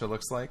what Walter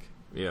looks like.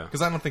 Yeah.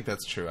 Because I don't think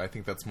that's true. I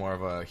think that's more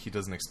of he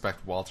doesn't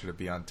expect Walter to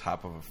be on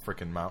top of a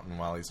frickin' mountain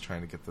while he's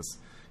trying to get this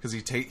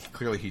because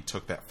clearly he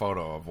took that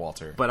photo of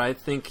Walter. But I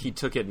think he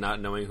took it not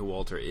knowing who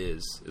Walter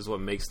is what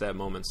makes that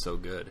moment so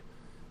good.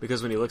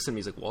 Because when he looks at him,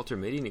 he's like, Walter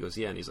Mitty? And he goes,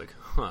 yeah. And he's like,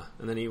 huh.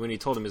 And then when he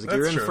told him, he's like, That's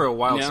you're in true. for a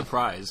wild Yeah.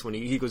 surprise. When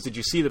he goes, did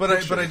you see the But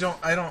picture?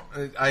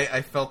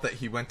 I felt that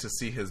he went to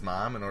see his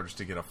mom in order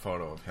to get a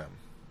photo of him.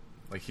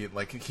 Like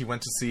he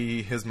went to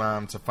see his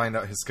mom to find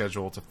out his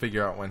schedule, to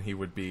figure out when he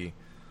would be,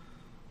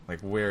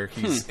 like where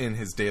he's in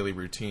his daily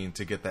routine,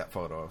 to get that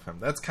photo of him.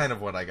 That's kind of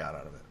what I got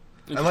out of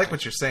it. I like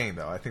what you're saying,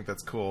 though. I think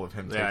that's cool of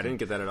him. Yeah, I didn't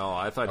get that at all.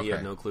 I thought he had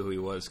Okay. no clue who he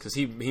was. Because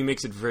he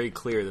makes it very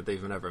clear that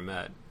they've never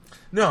met.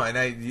 No,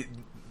 and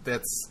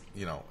that's,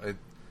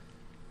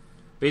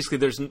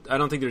 Basically, I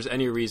don't think there's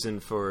any reason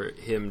for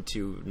him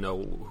to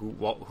know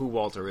who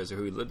Walter is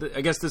or I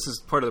guess this is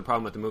part of the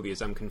problem with the movie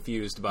is I'm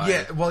confused by.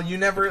 Yeah, well, you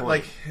never point.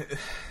 like.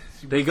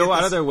 They go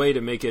out of their way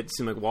to make it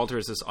seem like Walter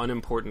is this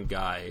unimportant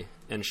guy,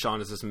 and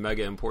Sean is this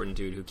mega important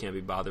dude who can't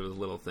be bothered with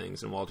little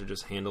things, and Walter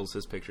just handles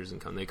his pictures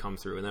and they come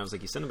through. And I was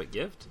like, you sent him a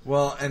gift?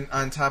 Well, and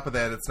on top of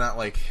that, it's not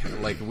like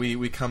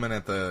we come in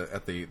at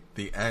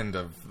the end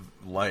of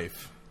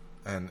life,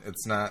 and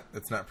it's not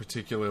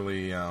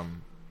particularly.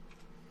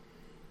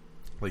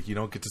 Like, you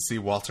don't get to see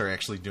Walter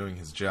actually doing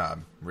his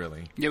job,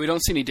 really. Yeah, we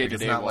don't see any Like, day-to-day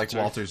it's not Walter.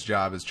 like Walter's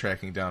job is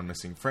tracking down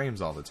missing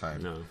frames all the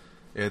time. No.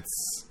 It's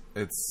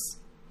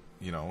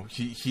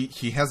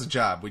he has a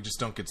job. We just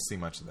don't get to see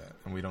much of that,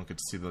 and we don't get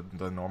to see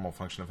the normal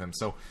function of him.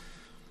 So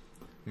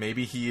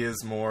maybe he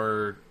is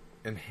more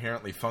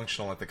inherently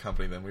functional at the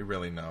company than we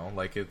really know.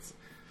 Like, it's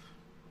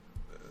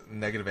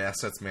negative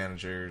assets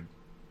manager.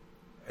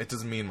 It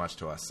doesn't mean much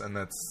to us, and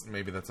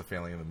maybe that's a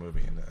failing of the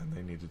movie, and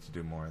they needed to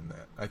do more in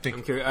that. I think.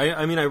 I'm curious.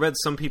 I mean, I read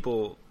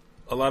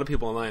a lot of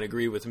people online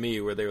agree with me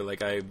where they were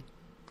like, I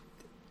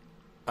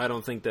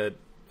don't think that.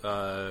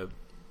 I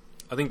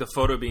think the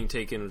photo being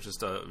taken was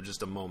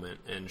just a moment,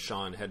 and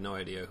Sean had no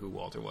idea who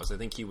Walter was. I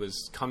think he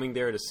was coming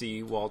there to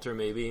see Walter,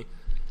 maybe,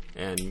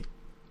 and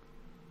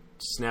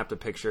snapped a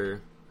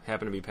picture.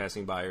 Happened to be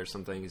passing by or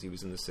something because he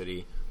was in the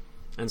city,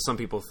 and some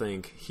people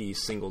think he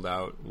singled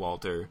out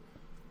Walter.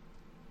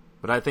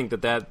 But I think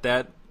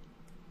that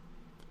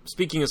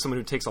speaking as someone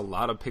who takes a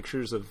lot of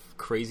pictures of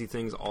crazy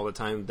things all the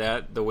time,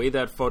 that the way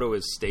that photo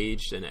is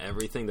staged and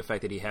everything, the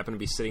fact that he happened to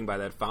be sitting by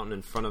that fountain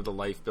in front of the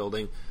Life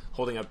building,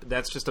 holding up,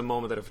 that's just a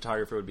moment that a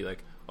photographer would be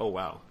like, oh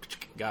wow,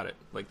 got it.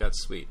 Like,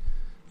 that's sweet.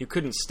 You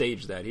couldn't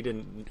stage that. He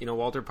didn't,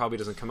 Walter probably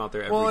doesn't come out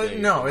there every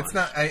day. No, for it's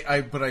lunch.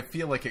 not. But I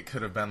feel like it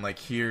could have been like,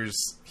 here's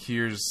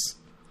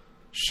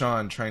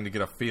Sean trying to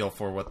get a feel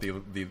for what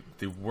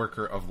the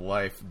worker of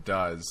life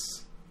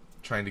does,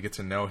 trying to get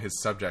to know his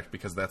subject,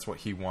 because that's what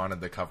he wanted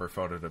the cover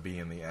photo to be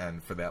in the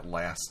end for that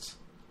last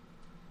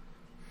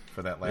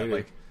Maybe.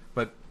 like.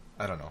 But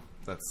I don't know.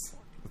 That's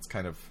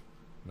kind of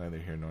neither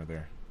here nor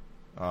there.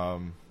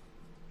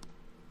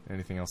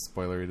 Anything else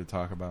spoilery to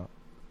talk about?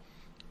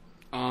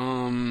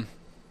 Patton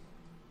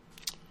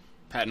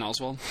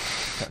Oswalt.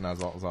 Patton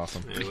Oswalt was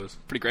awesome. It was.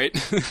 Pretty great.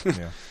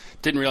 Yeah.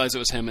 Didn't realize it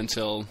was him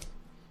until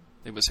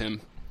it was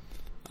him.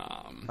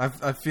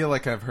 I feel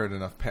like I've heard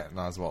enough Patton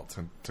Oswalt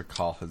to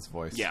call his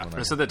voice. Yeah. when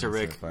I said that to say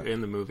Rick it, but-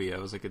 in the movie. I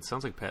was like, it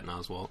sounds like Patton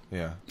Oswalt.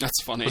 Yeah.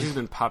 That's funny. Well, he's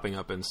been popping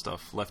up in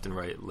stuff left and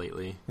right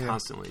lately, Yeah.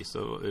 constantly,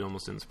 so it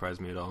almost didn't surprise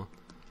me at all.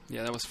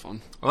 Yeah, that was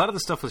fun. A lot of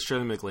the stuff with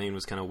Shirley MacLaine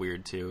was kind of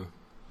weird, too.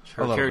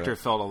 Her A little character bit.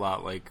 felt a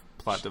lot like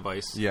plot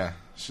device. Yeah.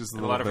 She's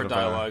And a lot of her bit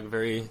dialogue,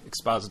 very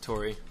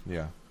expository.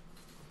 Yeah.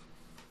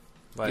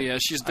 But Yeah, I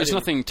there's didn't-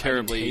 nothing I didn't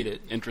terribly hate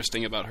it.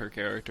 interesting about her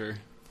character.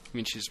 I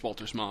mean, she's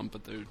Walter's mom,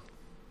 but they're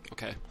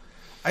okay.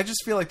 I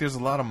just feel like there's a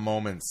lot of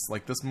moments,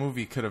 like this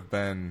movie could have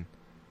been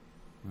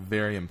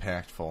very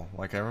impactful.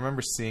 Like, I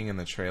remember seeing in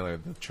the trailer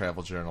the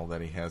travel journal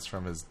that he has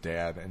from his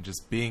dad, and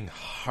just being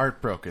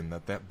heartbroken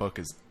that book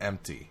is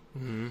empty.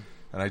 Mm-hmm.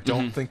 And I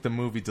don't think the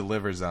movie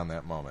delivers on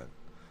that moment.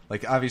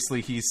 Like,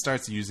 obviously he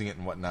starts using it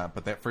and whatnot,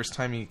 but that first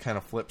time he kind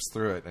of flips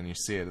through it and you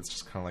see it, it's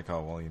just kind of like,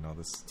 oh, well,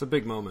 this... It's a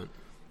big moment.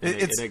 And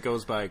It's- it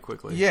goes by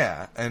quickly.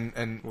 Yeah,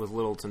 and With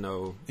little to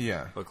no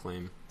yeah.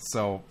 acclaim.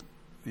 So,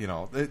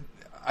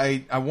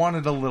 I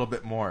wanted a little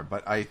bit more,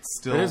 but I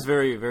still... It is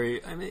very,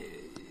 very... I mean,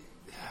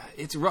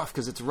 it's rough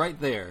because it's right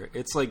there.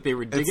 It's like they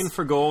were digging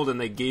for gold and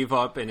they gave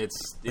up, and it's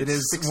It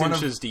is 6 one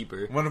inches of,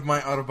 deeper. One of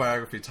my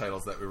autobiography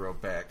titles that we wrote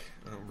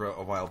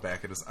a while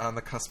back. It is On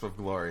the Cusp of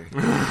Glory,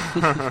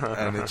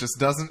 and it just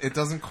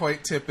doesn't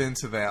quite tip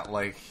into that,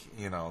 like,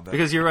 that,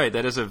 Because you're right.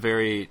 That is a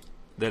very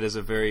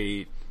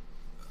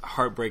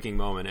heartbreaking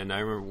moment. And I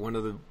remember one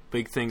of the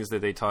big things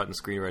that they taught in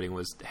screenwriting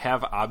was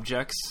have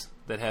objects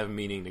that have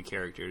meaning to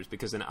characters,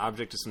 because an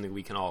object is something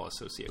we can all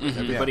associate with.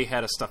 Everybody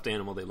had a stuffed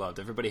animal they loved.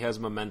 Everybody has a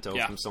memento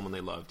from someone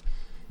they loved.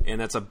 And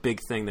that's a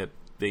big thing that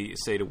they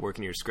say to work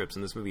in your scripts,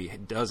 and this movie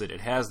does it. It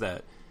has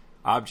that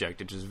object,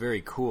 which is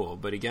very cool,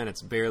 but again,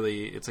 it's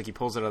like he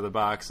pulls it out of the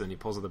box and he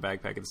pulls out the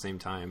backpack at the same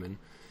time, and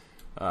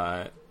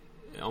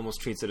it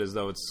almost treats it as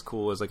though it's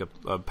cool as like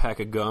a pack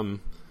of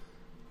gum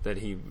that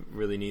he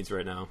really needs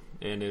right now.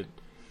 And it's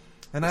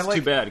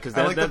too bad, because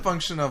I like the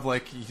function of,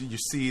 like, you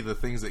see the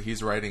things that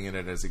he's writing in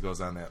it as he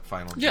goes on that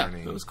final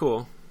journey. It was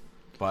cool.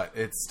 But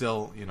it's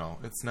still,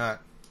 it's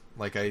not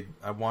Like,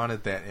 I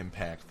wanted that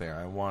impact there.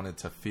 I wanted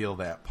to feel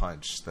that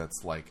punch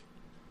that's like,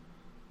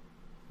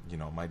 you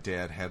know, my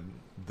dad had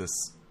this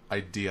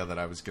idea that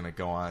I was going to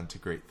go on to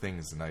great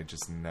things, and I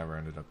just never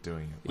ended up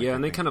doing it. Like, yeah,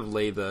 and they kind of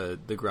lay the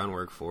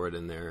groundwork for it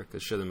in there,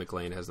 because Shirley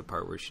MacLaine has the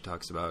part where she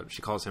talks about,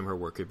 she calls him her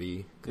worker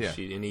bee. Yeah.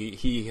 And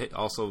he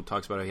also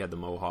talks about how he had the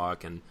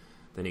mohawk, and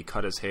then he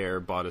cut his hair,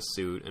 bought a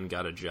suit, and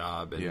got a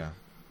job. And yeah.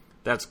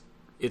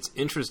 It's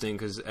interesting,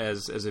 because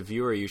as a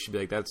viewer, you should be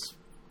like, that's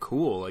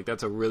cool. Like,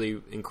 that's a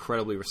really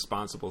incredibly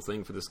responsible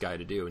thing for this guy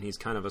to do, and he's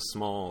kind of a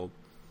small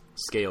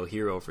scale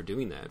hero for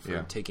doing that,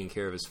 for taking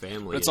care of his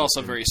family. It's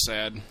also very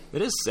sad.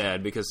 It is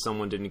sad because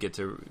someone didn't get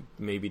to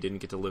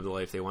live the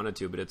life they wanted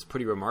to, but it's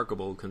pretty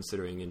remarkable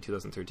considering in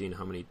 2013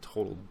 how many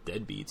total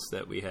deadbeats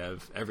that we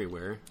have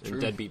everywhere. True.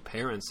 And deadbeat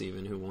parents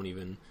even who won't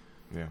even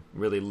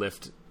really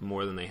lift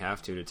more than they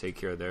have to take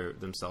care of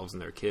themselves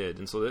and their kid.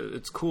 And so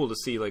it's cool to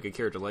see like a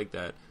character like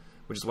that,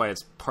 which is why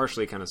it's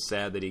partially kind of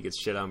sad that he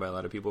gets shit on by a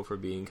lot of people for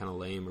being kind of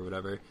lame or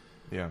whatever.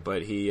 Yeah.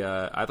 But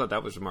I thought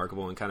that was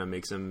remarkable and kind of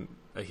makes him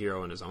a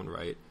hero in his own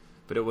right.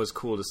 But it was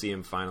cool to see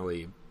him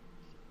finally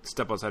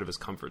step outside of his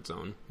comfort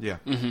zone. Yeah.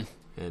 Mm-hmm.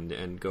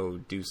 And go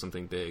do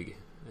something big.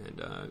 And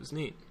it was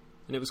neat.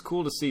 And it was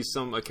cool to see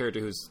a character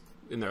who's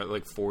in their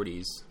like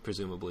 40s,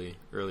 presumably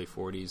early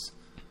 40s,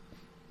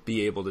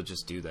 be able to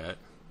just do that.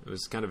 It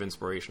was kind of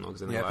inspirational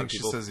because I think she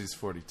says he's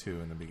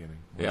 42 in the beginning.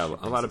 Yeah,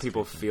 a lot of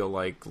people feel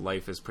like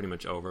life is pretty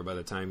much over by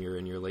the time you're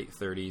in your late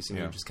 30s and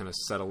you just kind of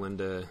settle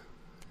into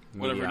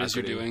whatever it is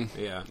you're doing.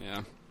 Yeah.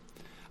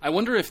 I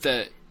wonder if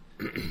the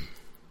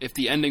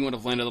ending would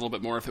have landed a little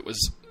bit more if it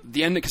was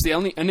the ending, because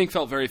the ending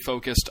felt very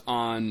focused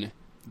on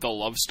the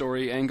love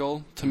story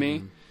angle to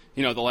me.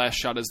 You know, the last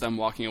shot is them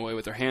walking away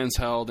with their hands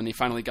held, and he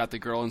finally got the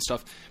girl and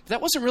stuff. But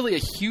that wasn't really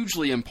a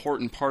hugely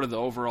important part of the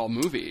overall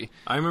movie.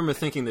 I remember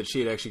thinking that she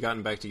had actually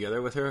gotten back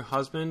together with her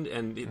husband,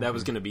 and that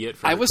was going to be it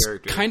for her character. I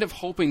was kind of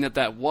hoping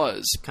that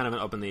was kind of an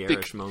up in the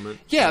airish moment.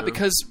 Yeah,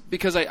 because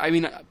I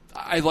mean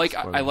I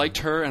liked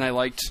her, and I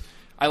liked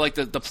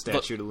the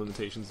statute of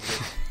limitations.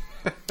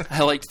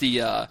 I liked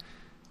I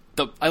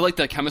liked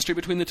the chemistry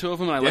between the two of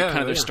them, and I liked kind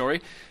of their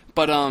story,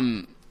 but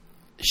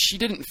she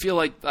didn't feel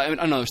like, I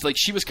don't know, like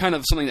she was kind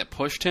of something that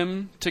pushed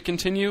him to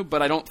continue,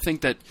 but I don't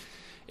think that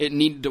it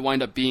needed to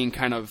wind up being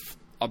kind of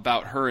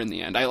about her in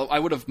the end. I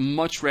would have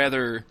much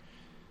rather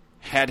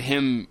had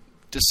him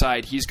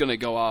decide he's going to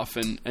go off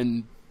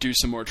and do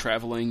some more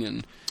traveling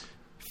and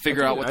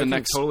figure out what the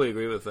next. I totally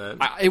agree with that.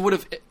 I would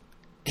have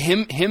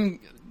him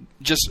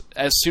just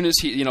as soon as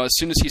he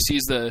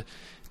sees the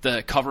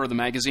cover of the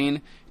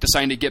magazine,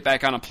 deciding to get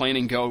back on a plane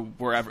and go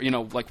wherever,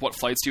 like what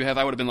flights do you have?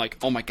 I would have been like,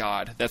 oh my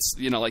god, that's,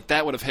 like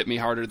that would have hit me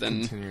harder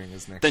than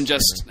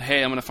just,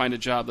 hey, I'm going to find a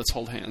job, let's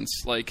hold hands.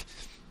 Like,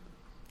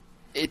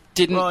 it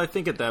didn't. Well, I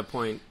think at that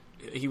point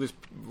he was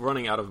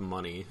running out of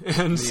money,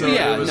 and so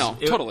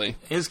totally.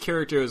 His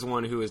character is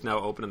one who is now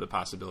open to the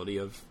possibility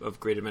of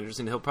great adventures,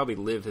 and he'll probably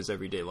live his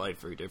everyday life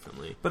very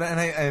differently. But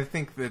I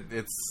think that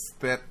it's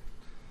that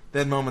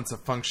moment's a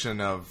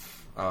function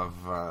of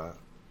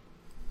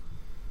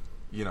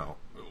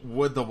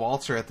would the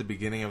Walter at the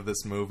beginning of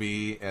this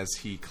movie, as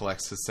he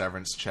collects his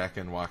severance check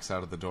and walks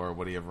out of the door,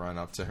 would he have run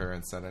up to her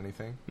and said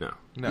anything? No.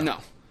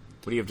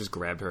 Would he have just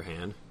grabbed her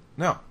hand?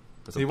 No.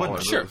 That's a baller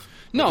move. Sure.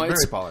 No,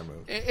 it's a very baller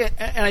move.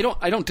 And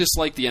I don't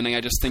dislike the ending.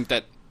 I just think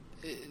that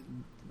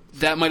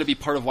that might be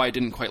part of why it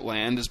didn't quite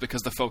land, is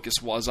because the focus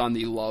was on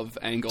the love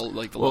angle,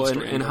 like the love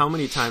story and angle. How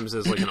many times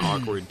as like an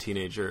awkward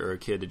teenager or a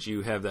kid did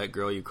you have that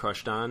girl you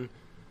crushed on,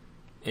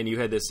 and you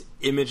had this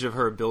image of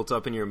her built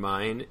up in your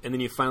mind, and then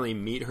you finally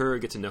meet her,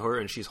 get to know her,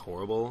 and she's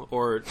horrible.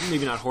 Or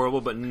maybe not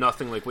horrible, but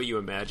nothing like what you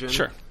imagined.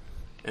 Sure.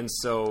 And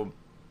so,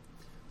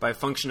 by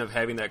function of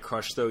having that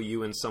crush, though,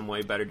 you in some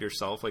way bettered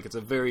yourself. Like, it's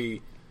a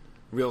very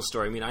real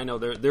story. I mean, I know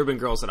there have been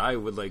girls that I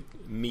would, like,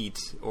 meet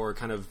or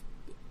kind of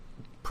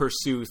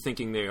pursue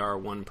thinking they are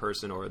one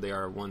person or they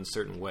are one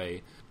certain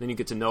way. Then you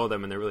get to know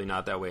them, and they're really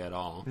not that way at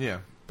all. Yeah.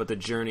 But the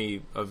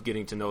journey of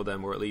getting to know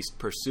them, or at least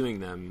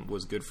pursuing them,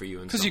 was good for you.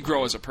 Because you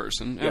grow as a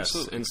person. Yes.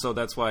 Absolutely. And so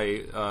that's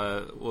why,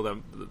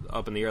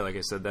 Up in the Air, like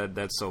I said,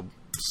 that's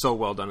so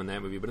well done in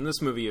that movie. But in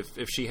this movie,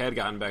 if she had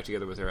gotten back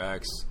together with her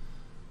ex,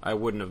 I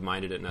wouldn't have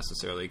minded it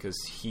necessarily,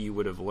 because he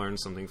would have learned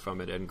something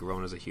from it and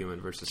grown as a human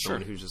versus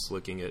someone who's just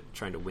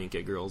trying to wink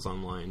at girls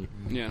online.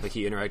 Yeah. Like,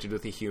 he interacted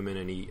with a human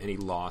and he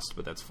lost,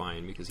 but that's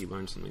fine because he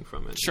learned something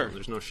from it. Sure.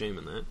 There's no shame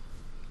in that.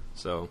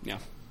 So yeah.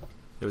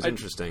 It was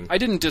interesting. I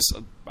didn't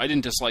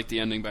dislike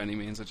the ending by any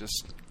means.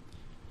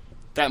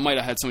 That might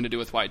have had something to do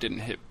with why it didn't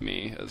hit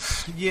me.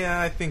 Yeah,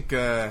 I think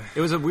it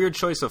was a weird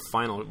choice of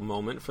final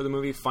moment for the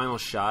movie. Final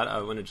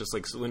shot when it just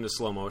like went into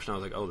slow motion. I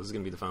was like, oh, this is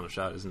gonna be the final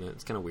shot, isn't it?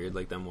 It's kind of weird,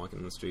 like them walking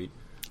in the street.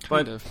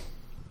 But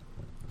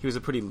he was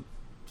a pretty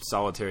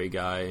solitary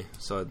guy,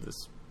 so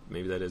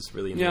maybe that is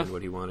really in the end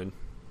what he wanted.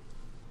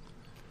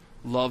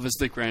 Love is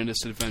the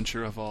grandest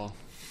adventure of all.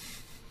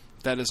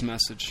 That is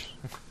message.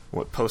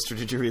 What poster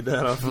did you read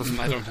that off of?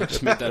 I don't know. I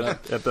just made that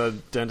up. At the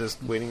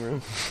dentist waiting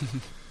room?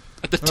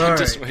 At the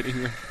dentist waiting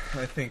room.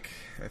 I think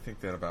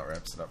that about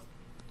wraps it up.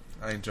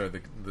 I enjoyed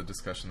the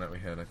discussion that we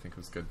had. I think it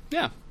was good.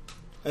 Yeah.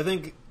 I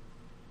think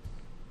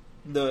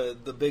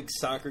the big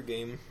soccer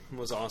game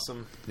was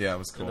awesome. Yeah, it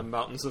was In cool. the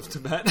mountains of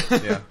Tibet.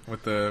 Yeah,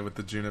 with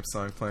the Junip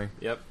song playing.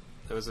 Yep.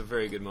 That was a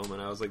very good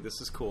moment. I was like, this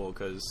is cool,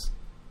 because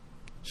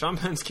Sean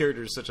Penn's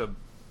character is such a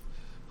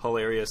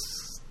hilarious,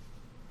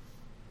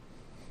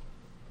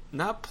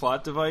 not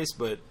plot device,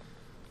 but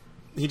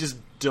he just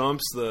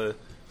dumps the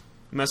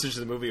message of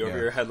the movie over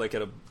your head like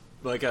a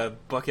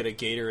bucket of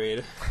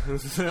Gatorade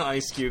with the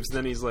ice cubes. And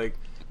then he's like,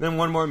 then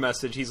one more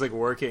message. He's like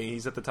working.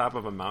 He's at the top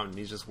of a mountain.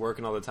 He's just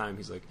working all the time.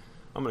 He's like,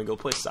 I'm gonna go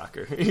play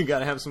soccer. You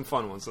gotta have some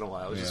fun once in a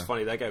while. It was just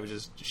funny. That guy was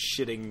just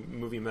shitting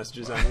movie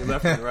messages on me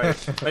left and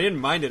right. I didn't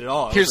mind it at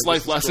all. Here's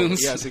like, life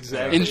lessons. Cool. Yes,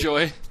 exactly.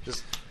 Enjoy.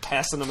 Just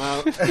passing them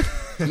out.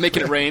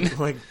 Making it rain.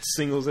 Like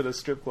singles at a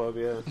strip club,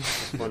 yeah.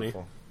 It's funny.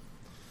 Cool.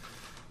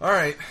 All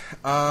right.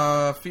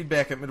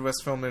 Feedback at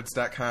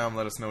MidwestFilmNerds.com.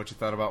 Let us know what you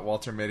thought about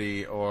Walter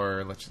Mitty,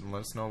 or let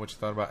us know what you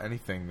thought about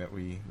anything that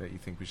you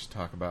think we should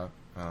talk about.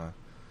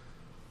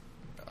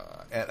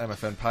 At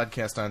MFN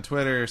Podcast on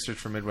Twitter. Search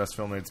for Midwest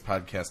Film Nerds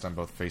Podcast on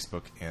both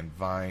Facebook and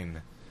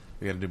Vine.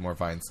 We got to do more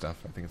Vine stuff.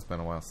 I think it's been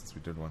a while since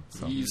we did one.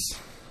 So.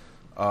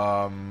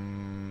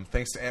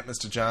 Thanks to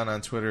Mr. John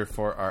on Twitter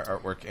for our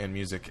artwork and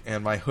music,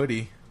 and my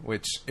hoodie,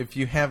 which, if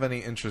you have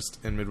any interest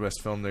in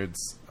Midwest Film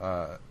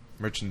Nerds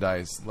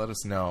merchandise, let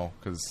us know,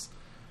 because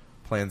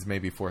plans may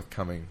be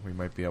forthcoming. We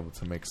might be able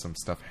to make some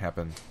stuff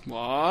happen.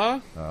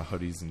 What?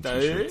 Hoodies and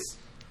t-shirts.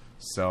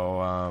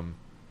 So,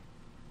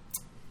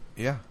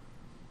 yeah.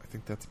 I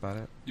think that's about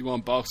it. You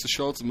want boxer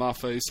shorts with my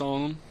face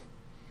on them?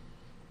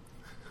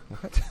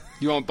 What?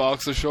 You want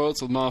boxer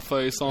shorts with my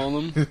face on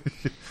them?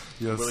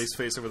 Yes. Willie's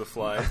face over the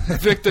fly.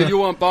 Victor, you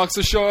want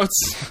boxer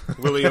shorts?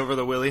 Willie over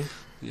the Willie.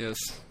 Yes.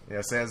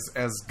 Yes,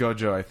 as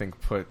Gojo, I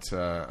think, put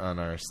on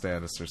our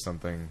status or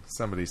something,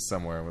 somebody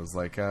somewhere was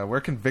like,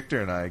 where can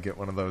Victor and I get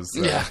one of those?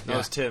 That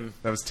was Tim.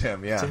 That was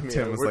Tim, yeah. Tim,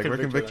 Tim was like, where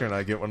can Victor and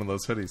I get one of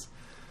those hoodies?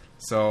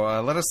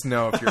 So let us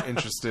know if you're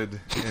interested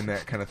in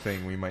that kind of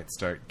thing. We might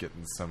start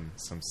getting some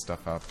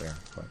stuff out there.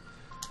 But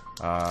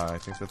I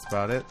think that's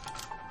about it.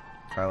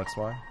 Kyle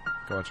XY,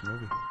 go watch a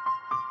movie.